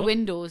people stole through stuff.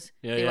 windows.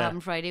 Yeah, They were yeah.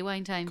 having Friday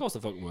wine time. Of course they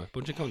fucking were.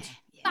 Bunch of cunts.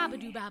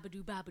 Babadoo,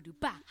 babadoo, babadoo,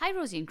 ba. Hi,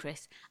 Rosie and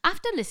Chris.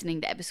 After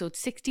listening to episode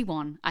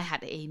 61, I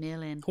had to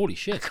email in. Holy I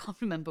shit. can't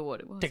remember what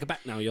it was. Take it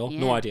back now, y'all. Yeah.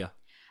 No idea.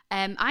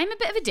 I'm a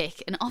bit of a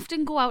dick and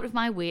often go out of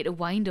my way to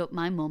wind up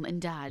my mum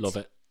and dad. Love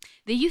it.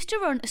 They used to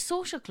run a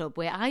social club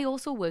where I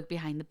also work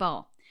behind the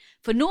bar.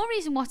 For no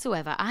reason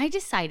whatsoever, I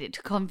decided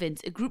to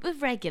convince a group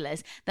of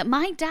regulars that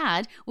my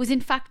dad was in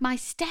fact my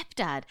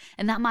stepdad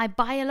and that my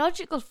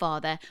biological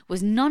father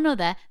was none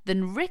other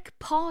than Rick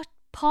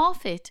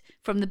Parfitt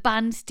from the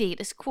band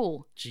Status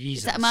Quo.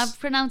 Jesus. Am I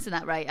pronouncing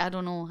that right? I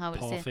don't know how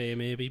it's said. Parfait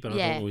maybe, but I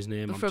Yeah, don't know his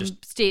name. I'm from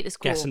just Status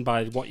Quo. guessing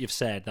by what you've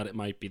said that it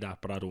might be that,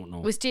 but I don't know.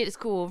 With Status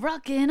Quo,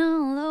 rocking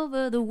all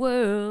over the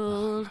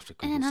world. have to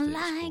Google And I Status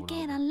like Quo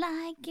it, now. I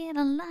like it,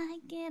 I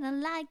like it, I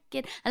like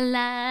it, I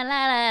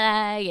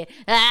like it,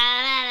 I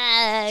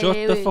like it. Shut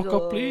Here the we fuck up,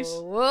 go. please.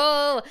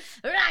 Whoa,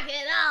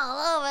 rocking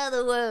all over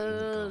the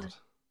world. God.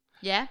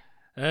 Yeah?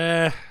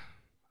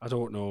 I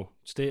don't know.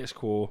 Status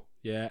Quo,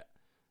 yeah.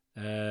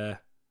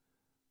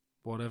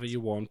 Whatever you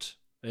want.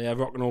 Yeah,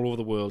 rocking all over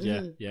the world,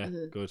 yeah, yeah,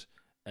 good.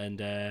 And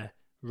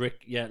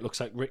Rick, yeah, it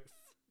looks like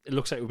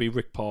it would be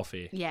Rick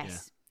Parfait.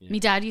 Yes. Yeah, My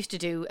dad used to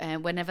do,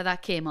 whenever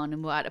that came on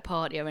and we were at a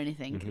party or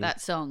anything, Mm-hmm.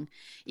 that song,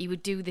 he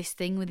would do this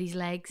thing with his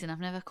legs and I've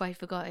never quite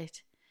forgot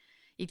it.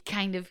 He'd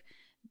kind of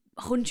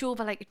hunch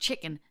over like a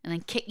chicken and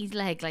then kick his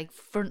leg like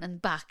front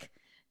and back.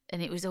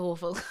 And it was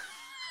awful.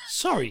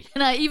 Sorry.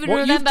 And I even What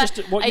you've remember,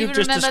 just- what I you've even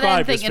just remember then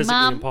described is thinking, physically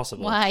Mom,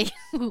 impossible." why?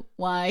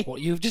 Why?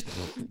 What you've just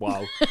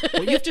wow.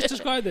 What you've just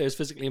described there is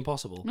physically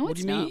impossible. No, what do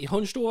it's you mean? not. He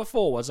hunched over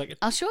forwards like a...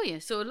 I'll show you.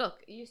 So look,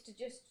 he used to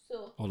just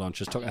so. Hold on,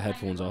 just took her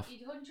headphones off.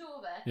 He'd hunch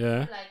over. Yeah.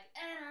 Like,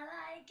 and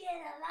I like it,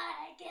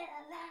 I like it,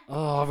 I like it.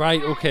 Oh,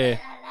 right, okay.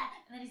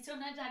 And then he's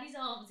throwing out daddy's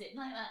arms in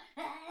like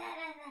that.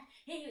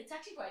 Hey, it's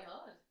actually quite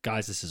hard.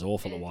 Guys, this is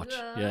awful to watch.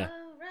 Whoa, Yeah. rockin'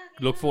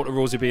 Look forward to all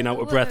Rosie being out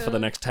over of breath for the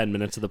world. next 10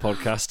 minutes of the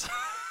podcast.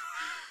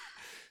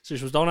 So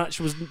she was done.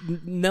 She was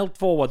knelt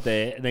forward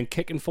there, and then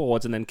kicking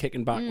forwards, and then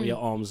kicking back with your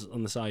arms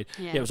on the side.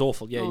 Yeah. Yeah, it was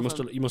awful. Yeah,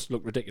 Awful. you must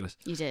look ridiculous.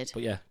 You did.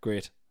 But yeah,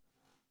 great.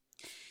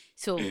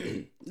 So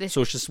this.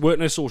 So she's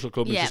working at a social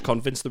club and Yeah. she's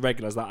convinced the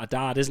regulars that her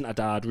dad isn't a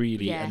dad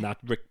really, Yeah. and that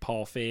Rick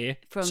Parfait,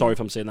 From- sorry if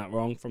I'm saying that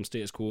wrong, from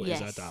Status Quo yes.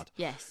 is her dad.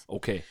 Yes.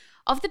 Okay.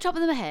 Off the top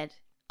of my head.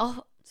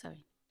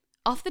 Sorry.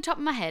 Off the top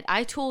of my head,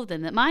 I told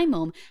them that my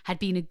mum had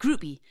been a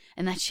groupie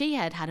and that she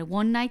had had a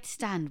one-night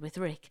stand with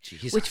Rick,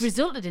 Jesus. which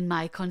resulted in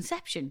my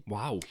conception.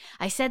 Wow.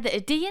 I said that a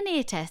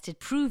DNA test had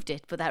proved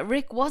it, but that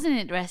Rick wasn't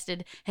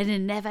interested and had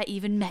never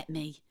even met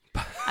me.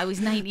 I was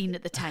 19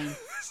 at the time.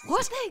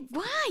 What the?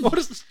 Why? What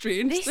is the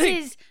strange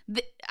thing?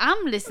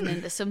 I'm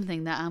listening to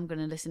something that I'm going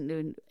to listen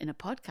to in a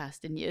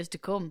podcast in years to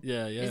come.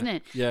 Yeah. Isn't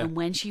it? Yeah. And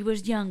when she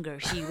was younger,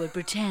 she would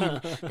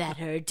pretend that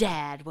her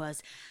dad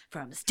was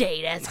from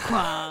status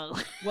quo.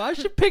 Why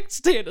she picked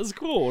status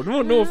quo?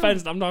 No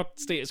offense, I'm not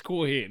status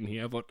quo hating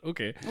here, but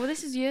okay. Well,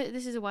 this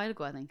is a while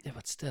ago, I think. Yeah,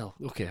 but still.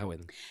 Okay, how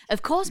in?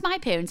 Of course, my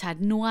parents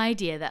had no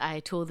idea that I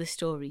had told this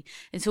story.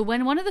 And so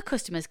when one of the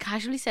customers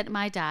casually said to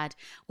my dad,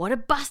 "What a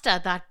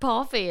bastard that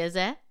parfait is,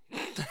 eh?"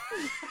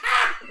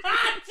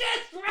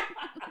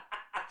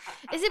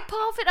 Is it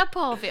parfait or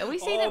parfait? Are we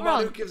saying it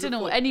wrong? I don't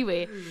know.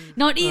 Anyway,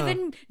 not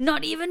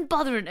even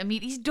bothering to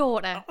meet his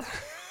daughter.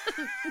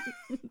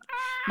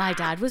 My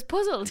dad was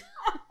puzzled.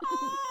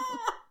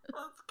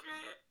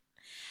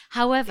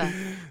 However,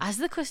 as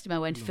the customer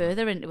went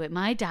further into it,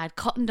 my dad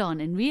cottoned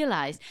on and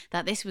realised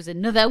that this was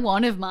another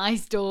one of my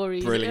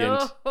stories.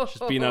 Brilliant.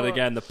 She's been at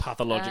again, the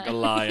pathological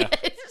liar. Yeah,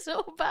 it's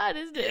so bad,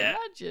 isn't it? Yeah.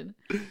 Imagine.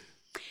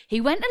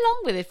 He went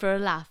along with it for a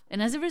laugh,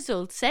 and as a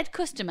result, said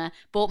customer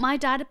bought my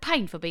dad a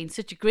pint for being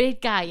such a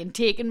great guy and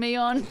taking me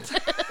on.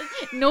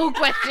 No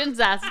questions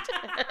asked.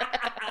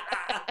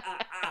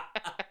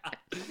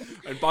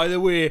 And by the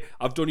way,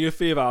 I've done you a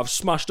favour. I've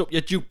smashed up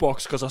your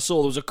jukebox because I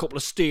saw there was a couple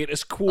of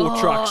status quo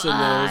tracks in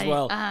there as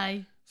well.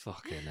 Aye.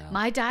 Fucking hell.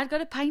 My dad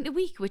got a pint a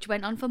week, which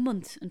went on for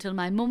months until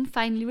my mum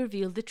finally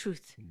revealed the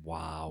truth.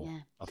 Wow. Yeah.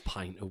 A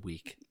pint a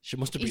week. She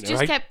must have been He's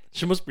just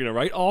She must have been a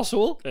right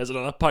arsehole. There's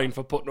another pint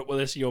for putting up with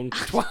this young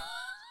twat.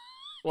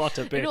 What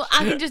a bitch. You know,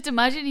 I can just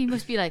imagine he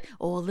must be like,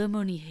 all the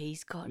money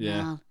he's got Yeah.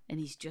 now, and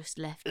he's just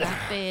left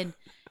that bin.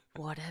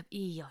 What a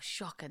you're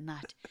shocking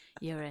that.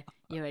 You're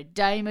a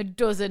dime a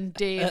dozen,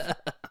 Dave.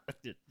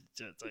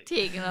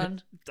 taking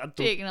on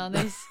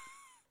this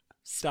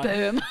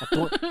sperm.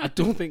 I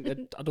don't think a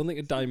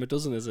dime a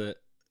dozen is it.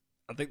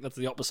 I think that's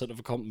the opposite of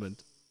a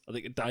compliment. I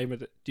think a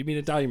diamond. Do you mean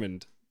a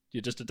diamond?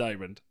 You're just a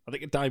diamond. I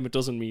think a dime a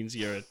dozen means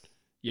you're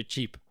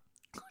cheap.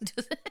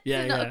 Does it? Yeah,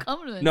 Is it yeah. not a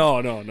compliment?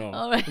 No.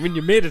 All right. I mean,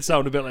 you made it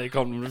sound a bit like a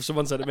compliment. If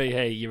someone said to me,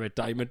 "Hey, you're a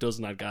dime a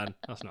dozen," I'd go,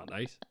 "That's not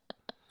nice."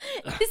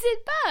 Is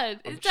it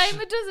bad? Is dime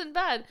a dozen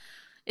bad?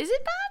 Is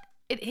it bad?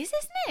 It is,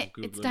 isn't it?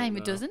 It's dime a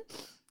dozen.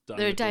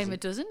 They're a dime a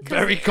dozen.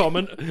 Very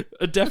common.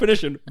 A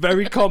definition.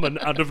 Very common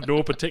and of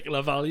no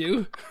particular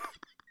value.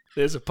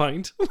 There's a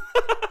pint. You've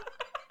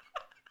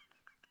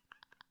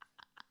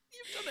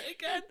done it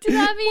again. Did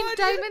I mean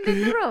diamond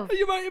in the rough?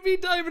 You might have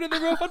been diamond in the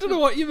rough. I don't know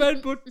what you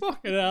meant, but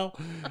fucking hell.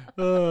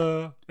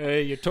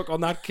 Hey, you took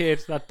on that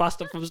kid, that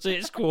bastard from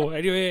status quo.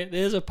 Anyway,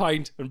 there's a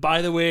pint. And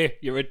by the way,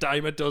 you're a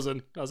dime a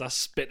dozen as I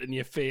spit in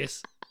your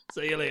face.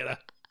 See you later.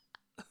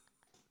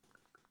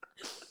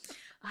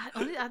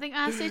 I think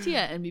I sit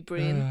here and my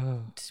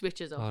brain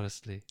switches off.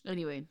 Honestly.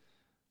 Anyway.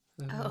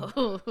 I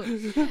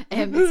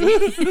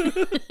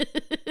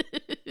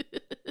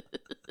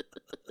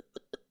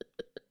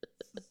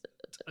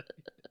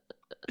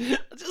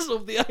just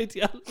love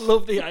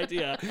the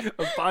idea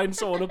of buying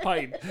someone a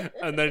pint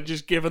and then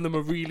just giving them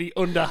a really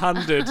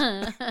underhanded,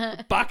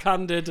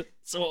 backhanded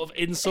sort of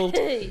insult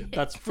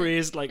that's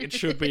phrased like it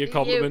should be a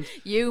compliment.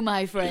 You,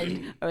 my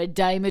friend, are a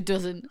dime a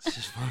dozen. It's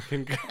just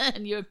fucking good.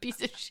 And you're a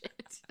piece of shit.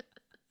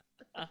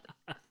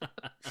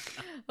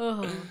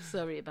 Oh,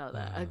 sorry about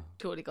that. I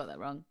totally got that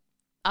wrong.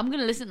 I'm going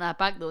to listen to that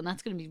back though, and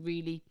that's going to be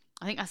really...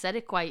 I think I said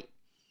it quite...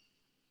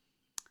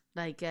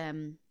 Like, yeah,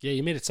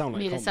 you made it sound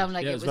like it sound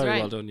like it was very right.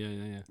 well done.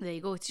 Yeah. There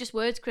you go. It's just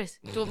words, Chris.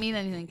 Don't mean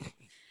anything.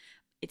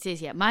 It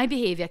says, my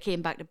behaviour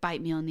came back to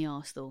bite me on the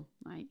arse, though.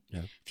 Right. Yeah.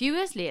 A few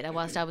years later,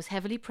 whilst I was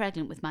heavily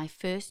pregnant with my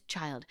first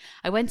child,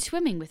 I went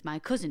swimming with my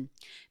cousin.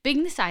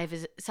 Being the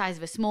size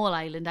of a small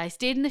island, I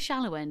stayed in the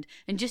shallow end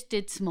and just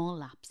did small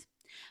laps.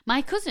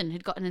 My cousin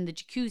had gotten in the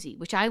jacuzzi,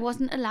 which I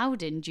wasn't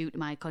allowed in due to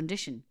my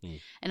condition,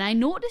 and I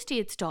noticed he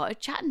had started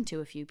chatting to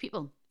a few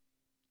people.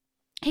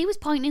 He was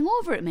pointing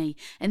over at me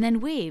and then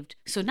waved,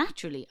 so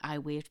naturally I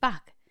waved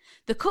back.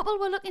 The couple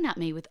were looking at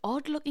me with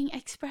odd-looking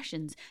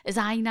expressions as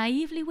I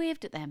naively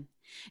waved at them.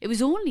 It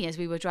was only as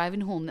we were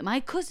driving home that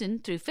my cousin,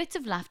 through fits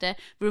of laughter,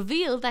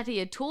 revealed that he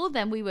had told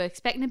them we were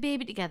expecting a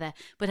baby together,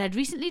 but had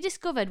recently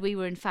discovered we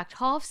were in fact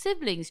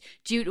half-siblings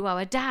due to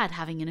our dad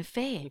having an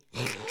affair.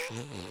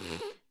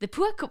 The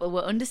poor couple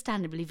were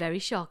understandably very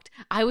shocked.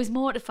 I was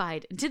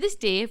mortified, and to this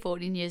day,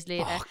 14 years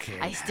later,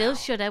 I still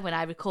shudder when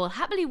I recall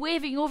happily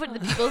waving over to the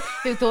people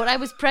who thought I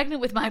was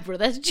pregnant with my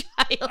brother's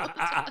child.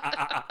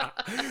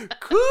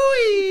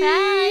 Cooey!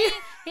 Hi,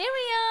 here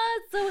we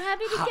are, so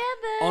happy together.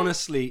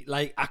 Honestly,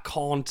 like, I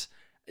can't...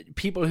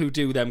 People who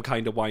do them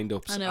kind of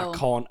wind-ups, I know. I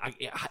can't...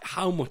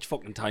 how much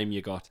fucking time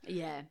you got?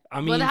 Yeah.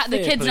 I mean, the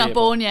kid's not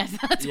born yet,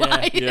 that's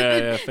why.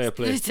 Yeah, fair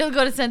play. They've still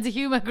got a sense of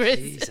humour, Chris.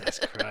 Jesus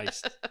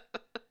Christ.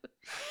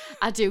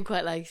 I do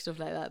quite like stuff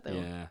like that,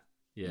 though.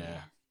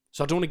 Yeah.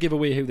 So I don't want to give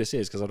away who this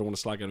is because I don't want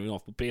to slag anyone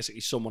off. But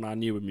basically, someone I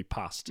knew in my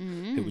past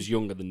who was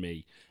younger than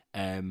me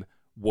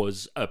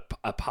was a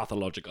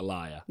pathological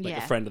liar. Like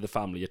a friend of the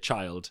family,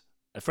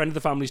 a friend of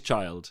the family's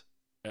child,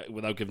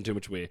 without giving too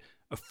much away,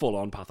 a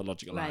full-on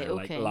pathological liar.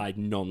 Okay. Like lied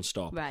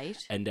non-stop. Right.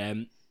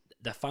 And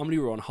the family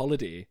were on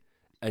holiday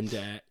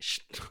and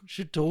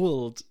she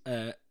told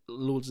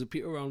loads of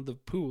people around the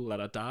pool that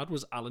her dad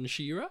was Alan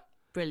Shearer.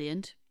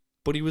 Brilliant.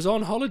 But he was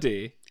on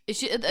holiday.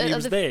 And he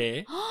was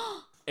there.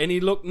 And he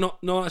looked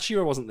no,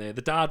 Shearer wasn't there.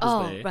 The dad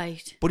was there.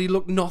 Right. But he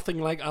looked nothing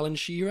like Alan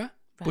Shearer. Right.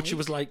 But she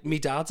was like, me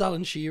dad's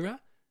Alan Shearer.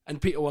 And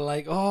people were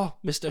like, oh,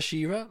 Mr.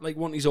 Shearer, like,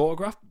 want his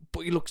autograph.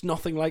 But he looks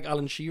nothing like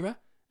Alan Shearer.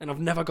 And I've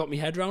never got my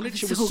head around it.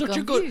 She was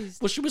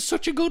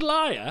such a good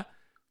liar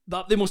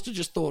that they must have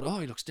just thought, oh,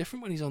 he looks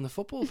different when he's on the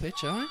football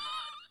pitch, eh?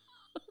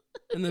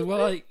 And they were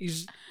like,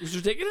 he's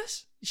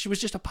ridiculous. She was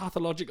just a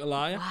pathological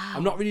liar. Wow.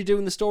 I'm not really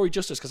doing the story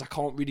justice because I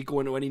can't really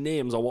go into any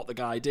names or what the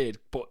guy did.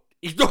 But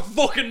he's not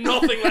fucking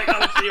nothing like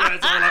Alan Shearer,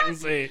 that's all I can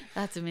say.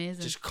 That's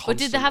amazing. Just but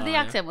did they have the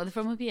liar. accent? Were they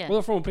from up here? Well,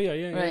 they're from up here,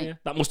 yeah, Right. yeah.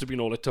 That must have been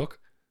all it took.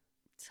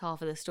 It's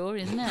half of the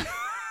story, isn't it?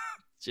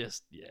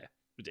 Just, yeah,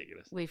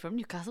 ridiculous. We're from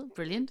Newcastle.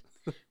 Brilliant.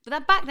 But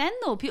that back then,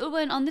 though, people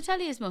weren't on the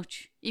telly as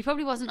much. He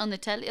probably wasn't on the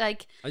telly.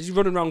 Like, He's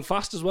running around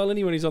fast as well, isn't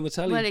he, when he's on the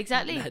telly? Well,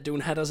 exactly.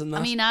 Doing headers and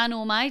that. I mean, I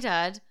know my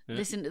dad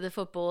listened to the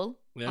football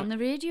on the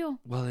radio.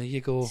 Well, there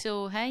you go.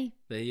 So, hey.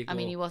 There you go. I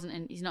mean,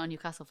 he's not a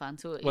Newcastle fan,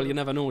 so... Well, you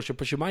never know.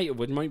 But she might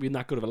be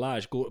that good of a liar.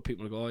 Go to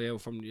people and go, oh, yeah,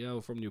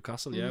 we're from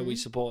Newcastle. Yeah, we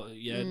support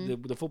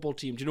the football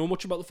team. Do you know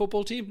much about the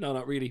football team? No,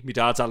 not really. My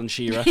dad's Alan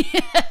Shearer.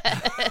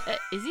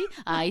 Is he?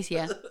 He's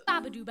here.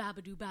 Babadoo,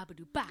 babadoo,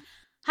 babadoo, ba.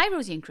 Hi,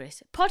 Rosie and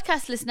Chris.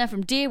 Podcast listener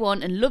from day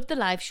one and loved the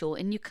live show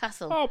in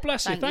Newcastle. Oh,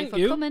 bless you. Thank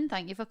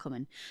you for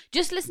coming.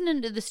 Just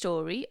listening to the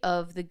story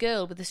of the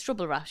girl with the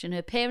stubble rash and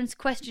her parents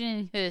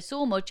questioning her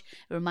so much,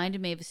 it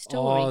reminded me of a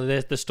story. Oh,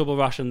 the stubble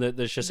rash and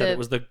she said it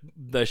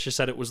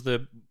was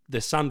the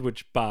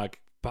sandwich bag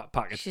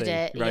packet thing.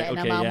 Right, okay,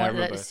 and Mum wanted her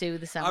remember. to sue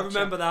the sandwich.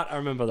 I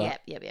remember that.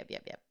 Yep.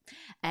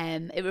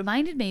 It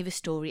reminded me of a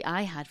story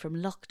I had from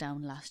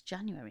lockdown last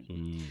January.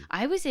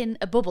 I was in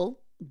a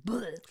bubble.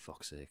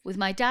 Fuck's sake. With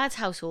my dad's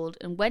household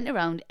and went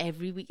around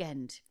every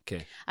weekend.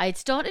 Okay. I had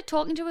started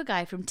talking to a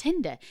guy from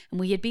Tinder and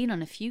we had been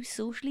on a few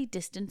socially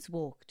distanced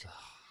walks.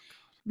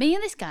 Me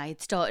and this guy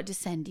had started to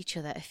send each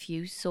other a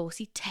few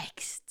saucy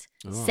texts.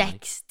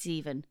 Sexts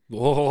even.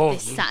 Oh,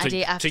 this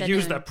Saturday afternoon. To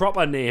use their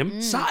proper name,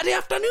 Saturday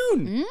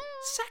afternoon.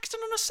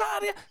 Sexting on a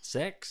Saturday.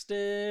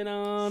 Sexting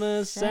on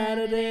a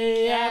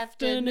Saturday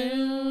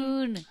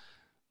afternoon.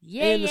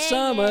 In the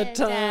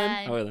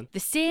summertime. Oh, then. The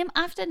same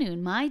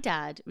afternoon, my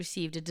dad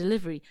received a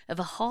delivery of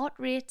a heart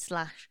rate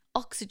 /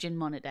 oxygen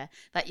monitor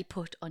that you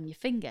put on your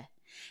finger.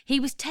 He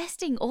was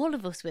testing all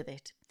of us with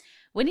it.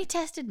 When he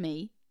tested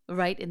me,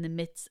 right in the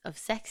midst of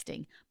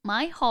sexting,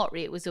 my heart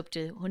rate was up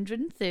to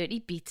 130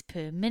 beats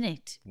per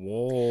minute.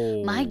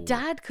 Whoa. My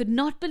dad could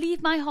not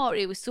believe my heart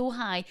rate was so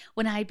high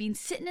when I had been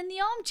sitting in the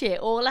armchair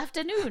all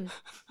afternoon.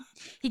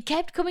 He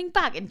kept coming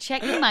back and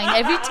checking mine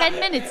every 10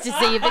 minutes to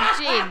see if it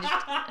changed.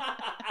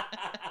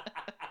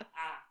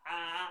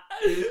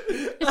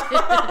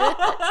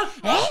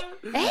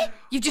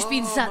 You've just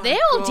been sat there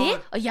all day?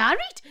 Are you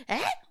alright?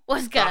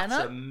 What's going on?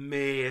 That's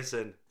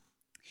amazing.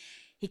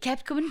 He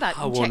kept coming back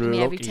and checking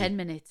me every 10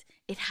 minutes.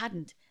 It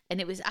hadn't. And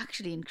it was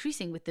actually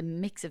increasing with the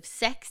mix of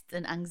sex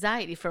and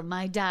anxiety from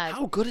my dad.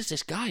 How good is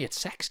this guy at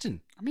sexting?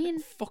 I mean...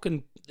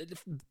 Fucking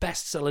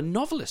best-selling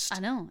novelist. I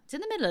know. It's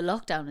in the middle of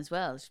lockdown as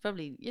well. It's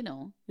probably,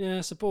 Yeah,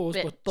 I suppose.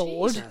 Bit but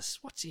bored. Jesus,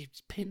 what's he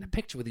painting a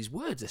picture with these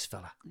words, this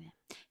fella? Yeah.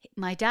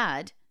 My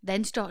dad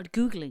then started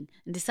Googling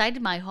and decided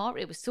my heart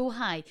rate was so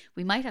high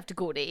we might have to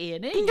go to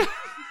A&E.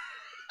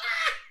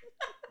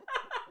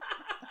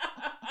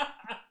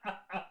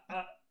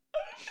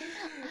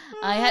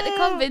 I had to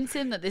convince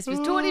him that this was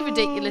totally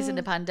ridiculous in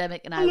a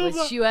pandemic and I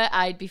was sure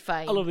I'd be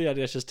fine. I love the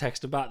idea. It's just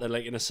texting back. They're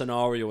like in a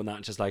scenario and that,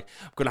 and just like,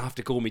 I'm going to have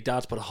to go. My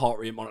dad's put a heart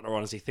rate monitor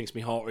on as he thinks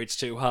my heart rate's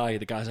too high.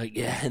 The guy's like,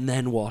 yeah, and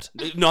then what?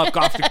 No, I've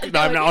got to.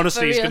 No,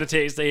 honestly, he's going to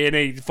take us to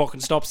A&E.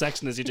 Fucking stop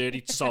sexting as you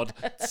dirty sod.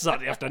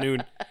 Saturday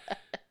afternoon.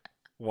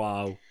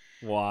 Wow.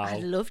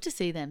 I'd love to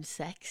see them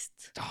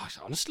sexed. Oh,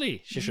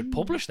 honestly, she should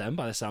publish them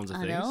by the sounds of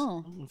things. I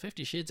know.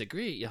 50 Shades of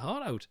Grey, your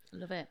heart out.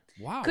 Love it.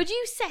 Wow. Could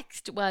you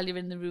sext while you're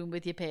in the room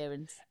with your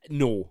parents?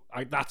 No,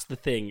 that's the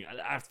thing.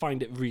 I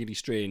find it really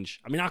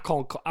strange. I mean, I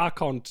can't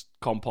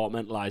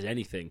compartmentalize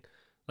anything.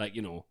 Like,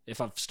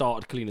 if I've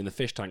started cleaning the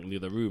fish tank in the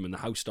other room and the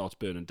house starts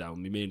burning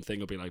down, my main thing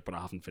will be like, but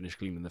I haven't finished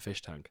cleaning the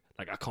fish tank.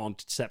 Like, I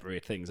can't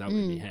separate things out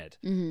in my head.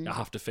 Mm-hmm. I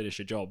have to finish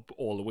a job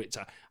all the way.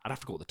 I'd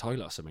have to go to the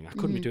toilet or something. I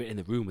couldn't be doing it in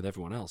the room with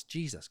everyone else.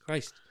 Jesus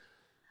Christ.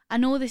 I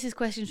know this is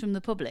questions from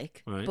the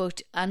public, right.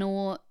 But I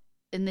know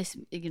in this,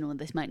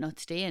 this might not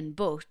stay in,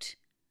 but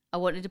I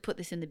wanted to put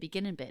this in the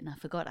beginning bit and I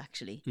forgot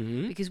actually.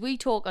 Mm-hmm. Because we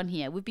talk on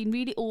here, we've been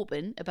really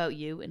open about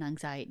you and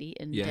anxiety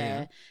and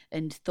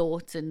and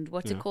thoughts and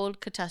what's it called?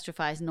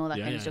 Catastrophizing and all that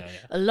kind of stuff.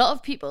 Yeah. A lot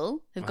of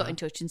people have got in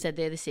touch and said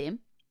they're the same.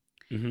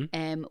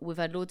 Mm-hmm. We've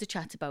had loads of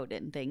chats about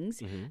it and things.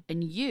 Mm-hmm.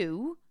 And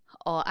you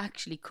are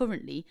actually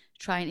currently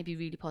trying to be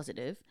really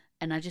positive,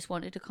 and I just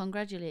wanted to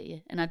congratulate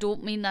you. And I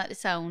don't mean that to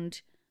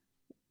sound,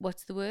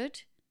 what's the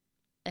word?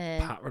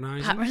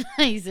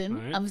 Patronising.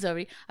 Right. I'm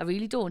sorry, I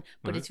really don't,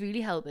 but it's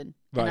really helping.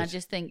 Right. And I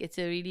just think it's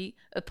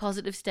a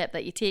positive step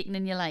that you're taking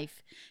in your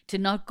life to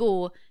not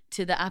go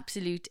to the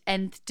absolute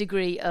nth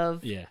degree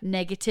of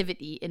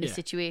negativity in a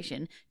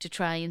situation, to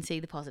try and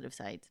see the positive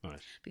sides. Right.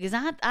 Because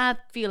I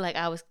feel like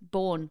I was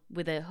born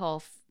with a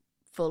half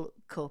full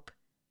cup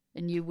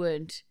and you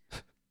weren't.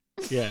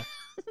 Yeah.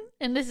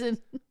 And listen.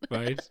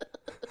 Right.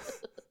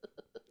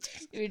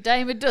 You're a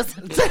dime a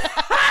dozen.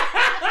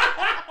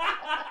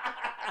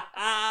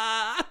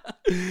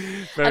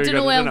 I don't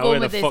know where I'm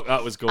going with this. Fuck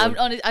that was going. I'm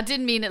honest, I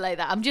didn't mean it like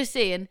that. I'm just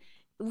saying,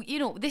 you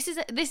know, this is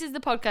the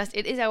podcast.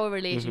 It is our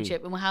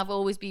relationship, and we have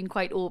always been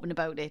quite open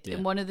about it. Yeah.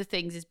 And one of the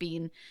things has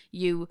been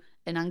you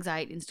and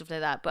anxiety and stuff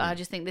like that. But I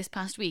just think this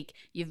past week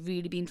you've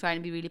really been trying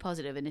to be really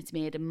positive, and it's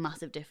made a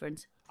massive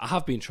difference. I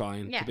have been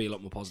trying to be a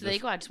lot more positive. So there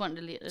you go. I just wanted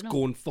to let you know. It's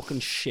going fucking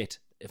shit,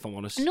 if I'm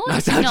honest. No,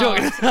 it's not.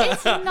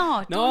 It's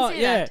not. Don't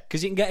say that.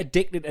 Because you can get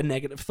addicted to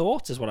negative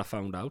thoughts, is what I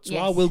found out. So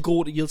I will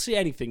go to, you'll see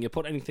anything, you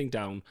put anything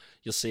down,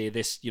 you'll say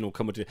this, you know,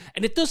 come to,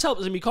 and it does help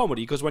us in my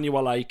comedy, because when you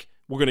were like,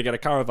 we're going to get a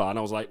caravan,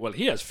 I was like, well,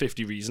 here's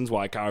 50 reasons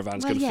why a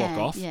caravan's going to fuck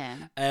off. Yeah.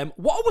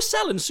 What are we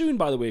selling soon,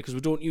 by the way, because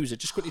we don't use it?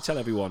 Just quickly tell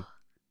everyone.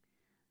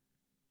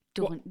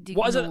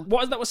 What is it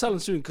that we're selling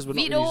soon, because we're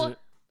not using it?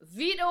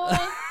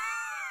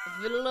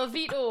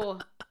 Vito.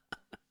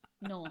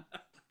 No.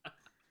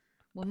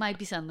 We might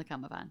be selling the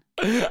caravan.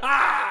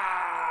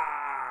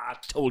 I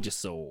told you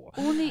so.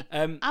 Only,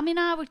 I mean,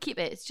 I would keep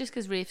it. It's just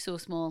because Rafe's so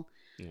small.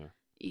 Yeah.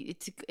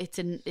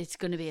 It's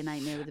going to be a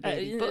nightmare with the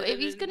baby. But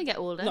he's going to get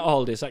older. Not a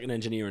holiday, it's like an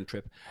engineering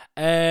trip.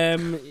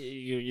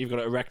 You've got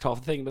to erect half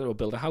the thing, but it'll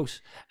build a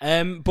house.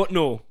 But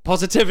no,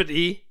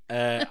 positivity.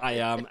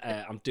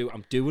 I'm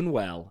doing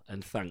well,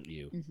 and thank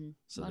you. Mm-hmm.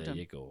 So well there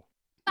you go.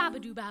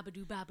 Babadoo,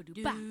 babadoo,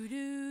 babadoo, ba.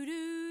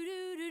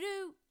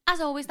 As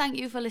always, thank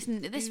you for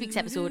listening to this week's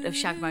episode of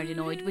Shag Married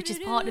Annoyed, which is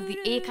part of the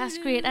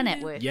Acast Creator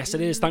Network. Yes,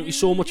 it is. Thank you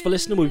so much for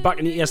listening. We'll be back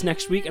in the ears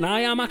next week, and I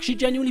am actually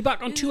genuinely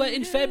back on tour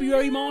in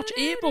February, March,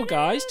 April,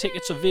 guys.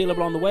 Tickets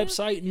available on the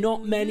website.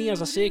 Not many,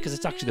 as I say, because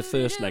it's actually the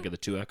first leg of the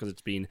tour, because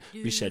it's been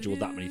rescheduled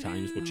that many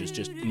times, which is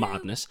just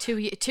madness. 2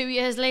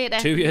 years later.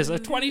 2 years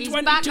later.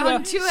 2020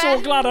 tour.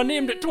 So glad I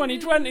named it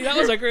 2020. That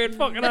was a great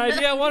fucking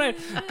idea, wasn't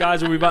it?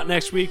 Guys, we'll be back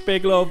next week.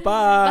 Big love.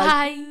 Bye.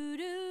 Bye.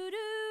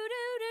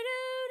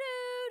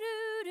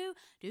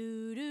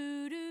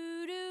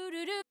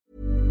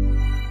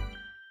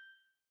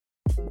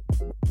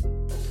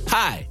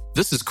 Hi,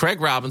 this is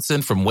Craig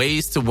Robinson from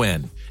Ways to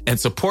Win, and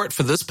support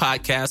for this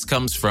podcast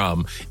comes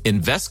from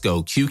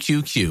Invesco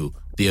QQQ,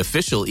 the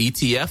official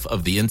ETF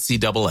of the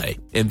NCAA.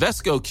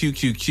 Invesco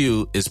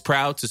QQQ is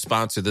proud to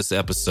sponsor this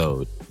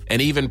episode,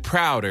 and even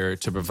prouder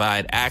to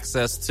provide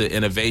access to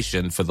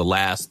innovation for the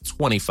last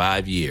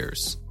 25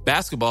 years.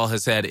 Basketball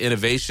has had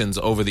innovations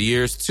over the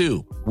years,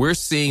 too. We're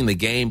seeing the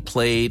game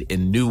played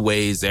in new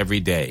ways every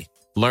day.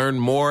 Learn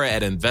more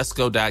at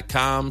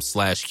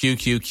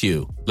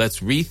Invesco.com/QQQ.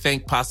 Let's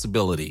rethink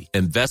possibility.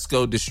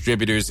 Invesco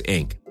Distributors,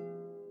 Inc.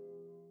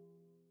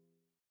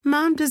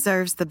 Mom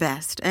deserves the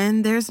best,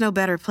 and there's no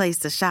better place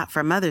to shop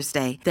for Mother's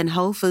Day than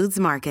Whole Foods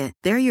Market.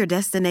 They're your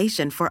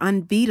destination for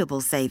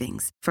unbeatable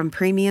savings, from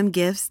premium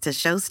gifts to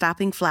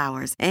show-stopping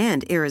flowers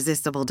and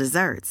irresistible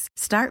desserts.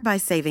 Start by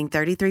saving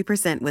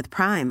 33% with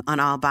Prime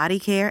on all body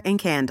care and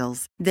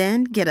candles.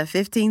 Then get a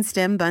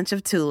 15-stem bunch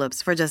of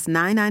tulips for just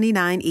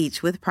 $9.99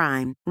 each with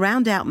Prime.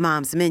 Round out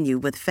Mom's menu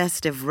with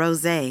festive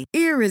rosé,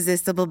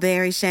 irresistible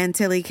berry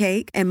chantilly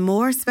cake, and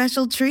more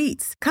special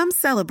treats. Come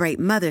celebrate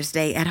Mother's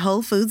Day at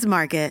Whole Foods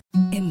Market.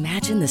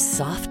 Imagine the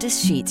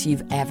softest sheets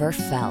you've ever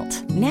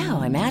felt.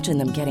 Now imagine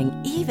them getting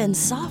even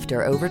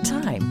softer over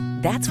time.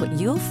 That's what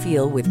you'll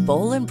feel with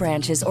Boll &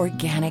 Branch's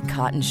organic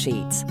cotton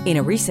sheets. In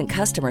a recent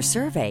customer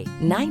survey,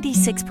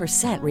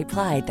 96%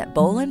 replied that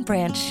Boll &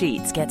 Branch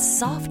sheets get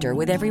softer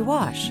with every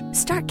wash.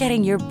 Start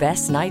getting your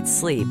best night's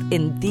sleep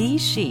in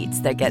these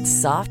sheets that get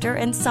softer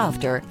and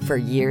softer for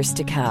years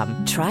to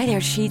come. Try their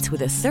sheets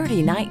with a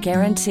 30-night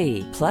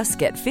guarantee. Plus,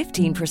 get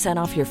 15%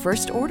 off your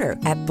first order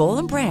at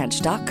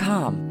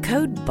bollandbranch.com.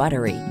 Code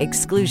BUTTERY.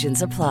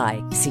 Exclusions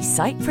apply. See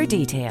site for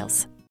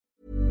details.